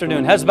this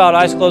afternoon. Heads bowed,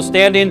 eyes closed,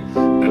 standing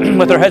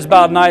with our heads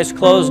bowed and eyes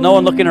closed, no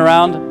one looking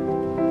around.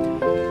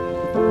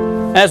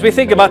 As we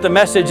think about the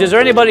message, is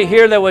there anybody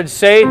here that would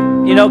say,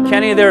 you know,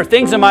 Kenny, there are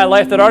things in my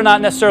life that are not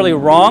necessarily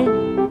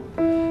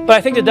wrong, but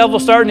I think the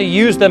devil's starting to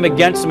use them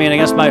against me and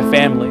against my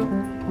family.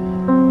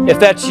 If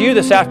that's you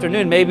this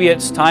afternoon, maybe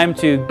it's time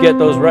to get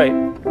those right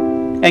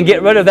and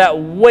get rid of that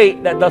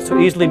weight that does so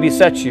easily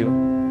beset you.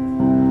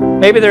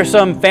 Maybe there's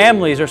some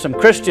families or some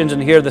Christians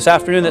in here this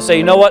afternoon that say,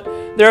 you know what,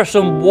 there are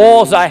some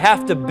walls I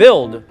have to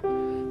build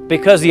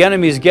because the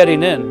enemy is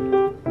getting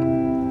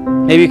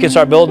in. Maybe you can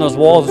start building those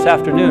walls this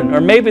afternoon.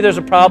 Or maybe there's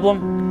a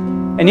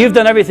problem and you've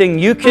done everything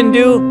you can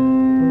do.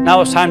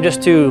 Now it's time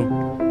just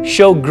to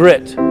show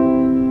grit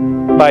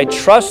by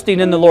trusting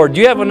in the Lord.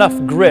 Do you have enough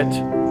grit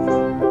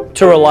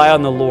to rely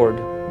on the Lord?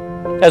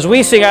 As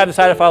we sing, I have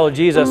decided to follow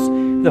Jesus,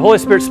 the Holy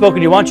Spirit spoken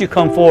to you. Why don't you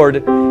come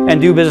forward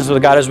and do business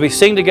with God? As we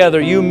sing together,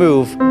 you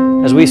move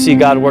as we see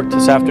God work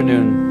this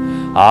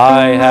afternoon.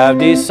 I have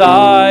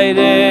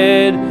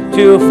decided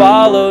to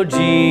follow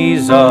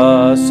Jesus.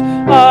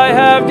 I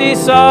have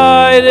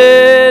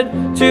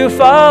decided to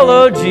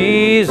follow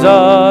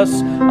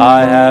Jesus.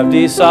 I have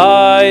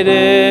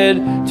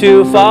decided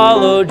to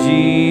follow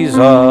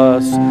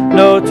Jesus.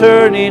 No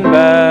turning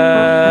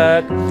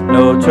back,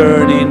 no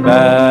turning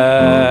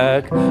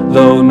back.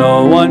 Though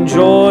no one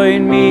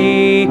join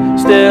me,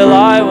 still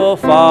I will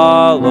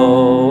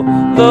follow.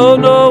 Though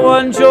no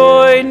one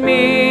join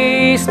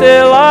me,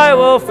 still I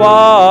will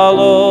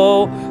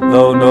follow.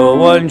 Though no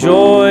one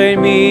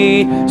join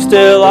me,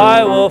 still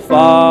I will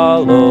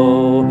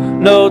follow.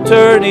 No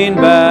turning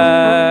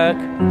back,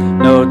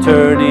 no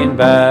turning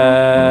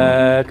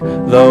back.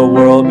 The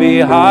world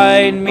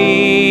behind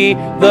me,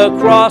 the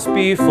cross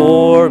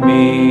before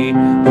me.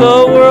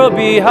 The world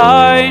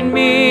behind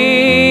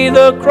me,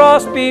 the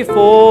cross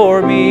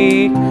before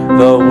me.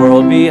 The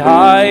world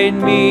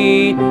behind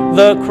me,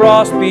 the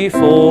cross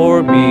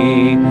before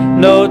me.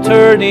 No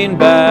turning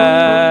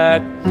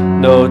back,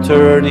 no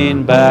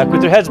turning back.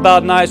 With your heads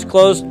bowed and eyes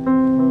closed,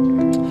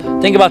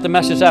 think about the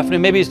message this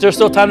afternoon. Maybe there's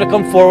still time to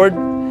come forward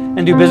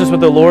and do business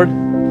with the Lord.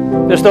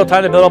 There's still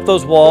time to build up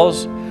those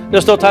walls.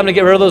 There's still time to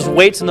get rid of those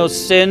weights and those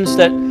sins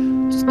that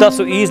does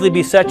so easily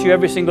beset you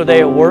every single day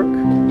at work.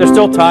 There's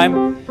still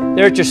time.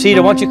 There at your seat,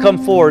 I want you to come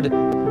forward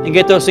and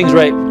get those things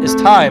right. It's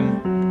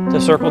time to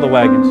circle the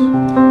wagons.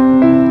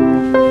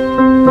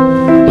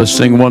 Let's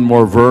sing one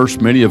more verse.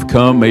 Many have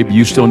come. Maybe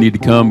you still need to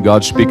come.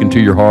 God's speaking to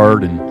your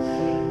heart. And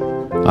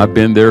I've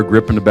been there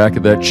gripping the back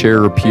of that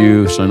chair or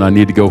pew, saying I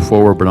need to go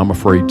forward, but I'm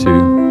afraid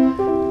to.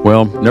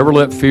 Well, never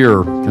let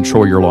fear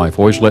control your life.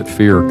 Always let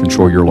fear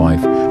control your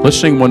life. Let's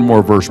sing one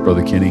more verse,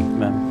 Brother Kenny.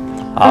 Amen.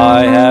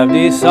 I have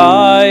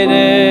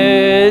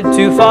decided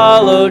to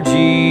follow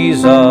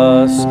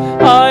Jesus.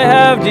 I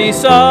have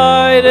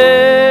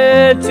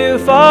decided to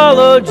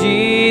follow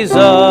Jesus.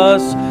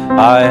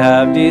 I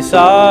have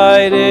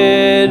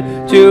decided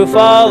to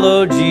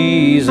follow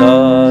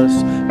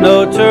Jesus.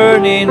 No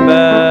turning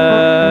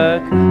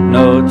back,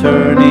 no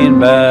turning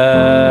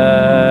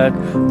back.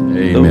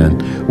 Amen.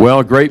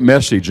 Well, great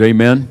message.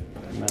 Amen.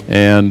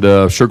 And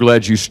sure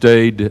glad you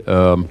stayed.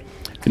 I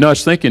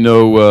was thinking,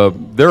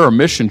 there are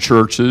mission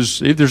churches.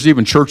 There's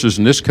even churches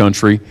in this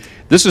country.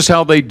 This is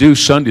how they do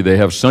Sunday. They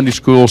have Sunday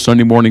school,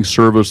 Sunday morning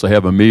service. They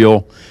have a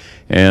meal,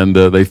 and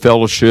they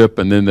fellowship,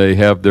 and then they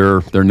have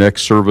their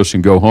next service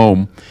and go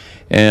home.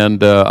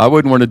 And I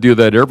wouldn't want to do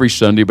that every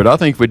Sunday, but I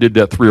think if we did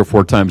that 3 or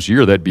 4 times a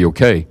year, that'd be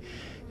okay.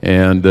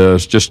 And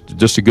it's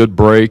just a good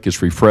break.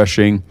 It's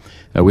refreshing.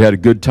 We had a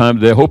good time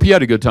today. I hope you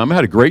had a good time. I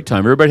had a great time.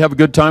 Everybody have a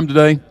good time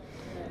today?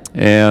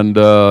 And,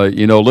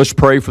 let's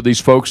pray for these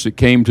folks that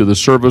came to the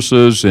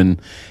services. And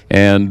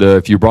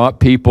if you brought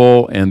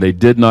people and they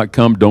did not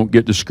come, don't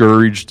get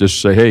discouraged. Just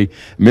say, hey,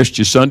 missed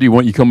you Sunday. Why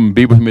don't you come and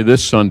be with me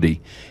this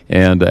Sunday?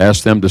 And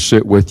ask them to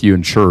sit with you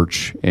in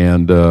church.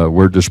 And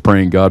we're just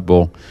praying God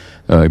will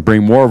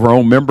bring more of our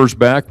own members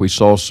back. We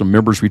saw some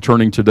members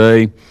returning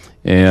today.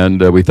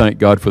 And we thank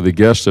God for the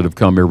guests that have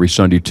come every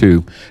Sunday,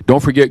 too.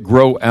 Don't forget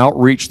Grow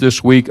Outreach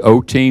this week.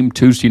 O-Team,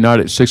 Tuesday night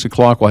at 6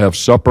 o'clock. We'll have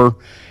supper.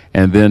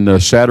 And then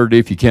Saturday,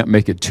 if you can't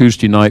make it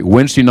Tuesday night,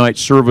 Wednesday night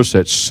service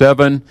at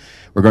 7.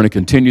 We're going to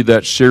continue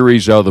that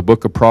series out of the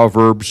book of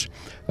Proverbs.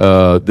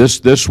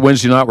 This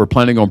Wednesday night, we're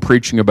planning on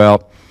preaching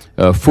about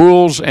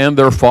fools and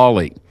their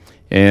folly.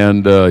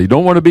 And you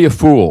don't want to be a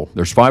fool.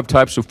 There's 5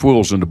 types of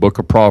fools in the book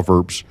of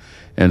Proverbs.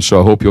 And so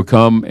I hope you'll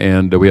come.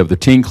 And we have the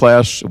teen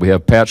class. We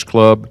have Patch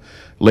Club.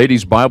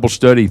 Ladies Bible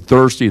study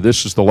Thursday.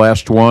 This is the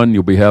last one.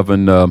 You'll be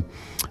having, what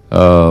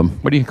are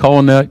you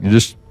calling that? You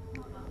just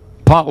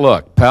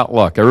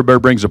potluck. Everybody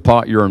brings a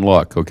pot, you're in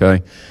luck,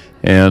 okay?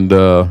 And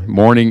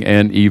morning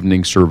and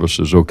evening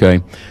services,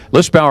 okay?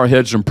 Let's bow our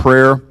heads in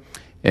prayer.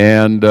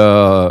 And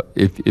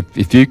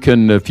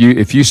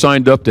if you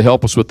signed up to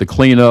help us with the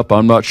cleanup,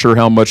 I'm not sure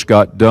how much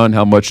got done,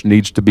 how much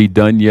needs to be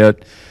done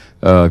yet.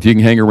 If you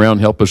can hang around,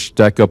 help us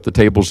stack up the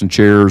tables and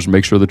chairs,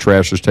 make sure the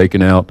trash is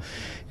taken out,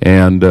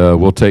 and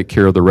we'll take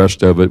care of the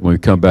rest of it when we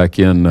come back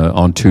in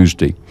on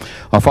Tuesday.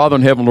 Our Father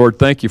in heaven, Lord,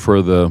 thank you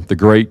for the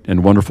great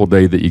and wonderful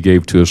day that you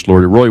gave to us,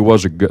 Lord. It really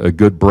was a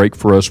good break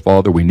for us,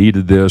 Father. We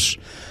needed this.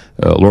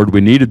 Lord, we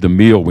needed the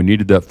meal. We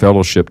needed that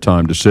fellowship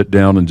time to sit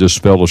down and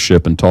just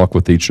fellowship and talk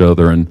with each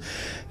other.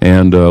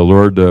 And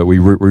Lord, we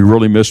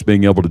really miss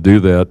being able to do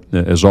that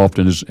as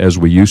often as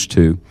we used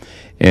to.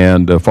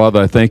 And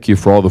Father, I thank you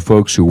for all the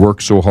folks who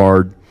work so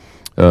hard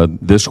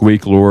this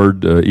week,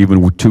 Lord,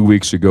 even 2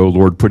 weeks ago,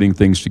 Lord, putting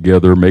things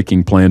together,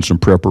 making plans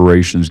and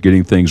preparations,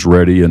 getting things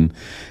ready. And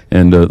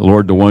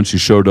Lord, the ones who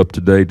showed up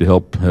today to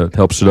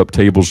help set up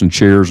tables and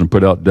chairs and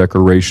put out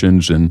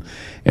decorations and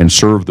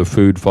serve the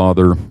food,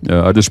 Father,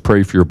 I just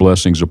pray for your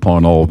blessings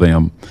upon all of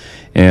them.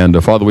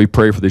 And Father, we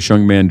pray for this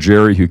young man,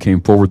 Jerry, who came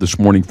forward this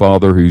morning,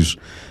 Father, who's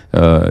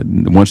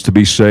wants to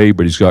be saved,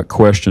 but he's got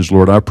questions.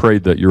 Lord, I pray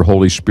that your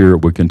Holy Spirit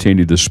would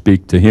continue to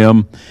speak to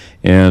him,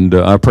 and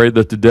I pray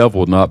that the devil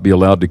would not be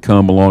allowed to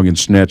come along and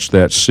snatch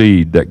that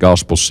seed, that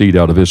gospel seed,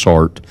 out of his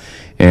heart.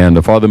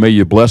 And Father, may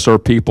you bless our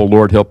people,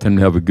 Lord, help them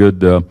to have a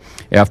good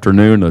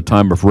afternoon, a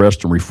time of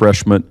rest and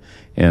refreshment.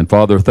 And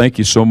Father, thank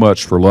you so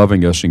much for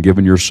loving us and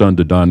giving your Son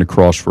to die on the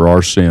cross for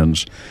our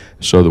sins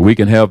so that we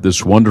can have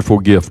this wonderful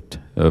gift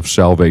of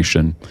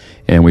salvation.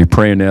 And we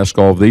pray and ask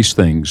all of these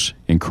things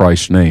in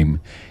Christ's name.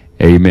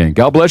 Amen.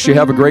 God bless you.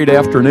 Have a great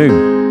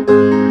afternoon.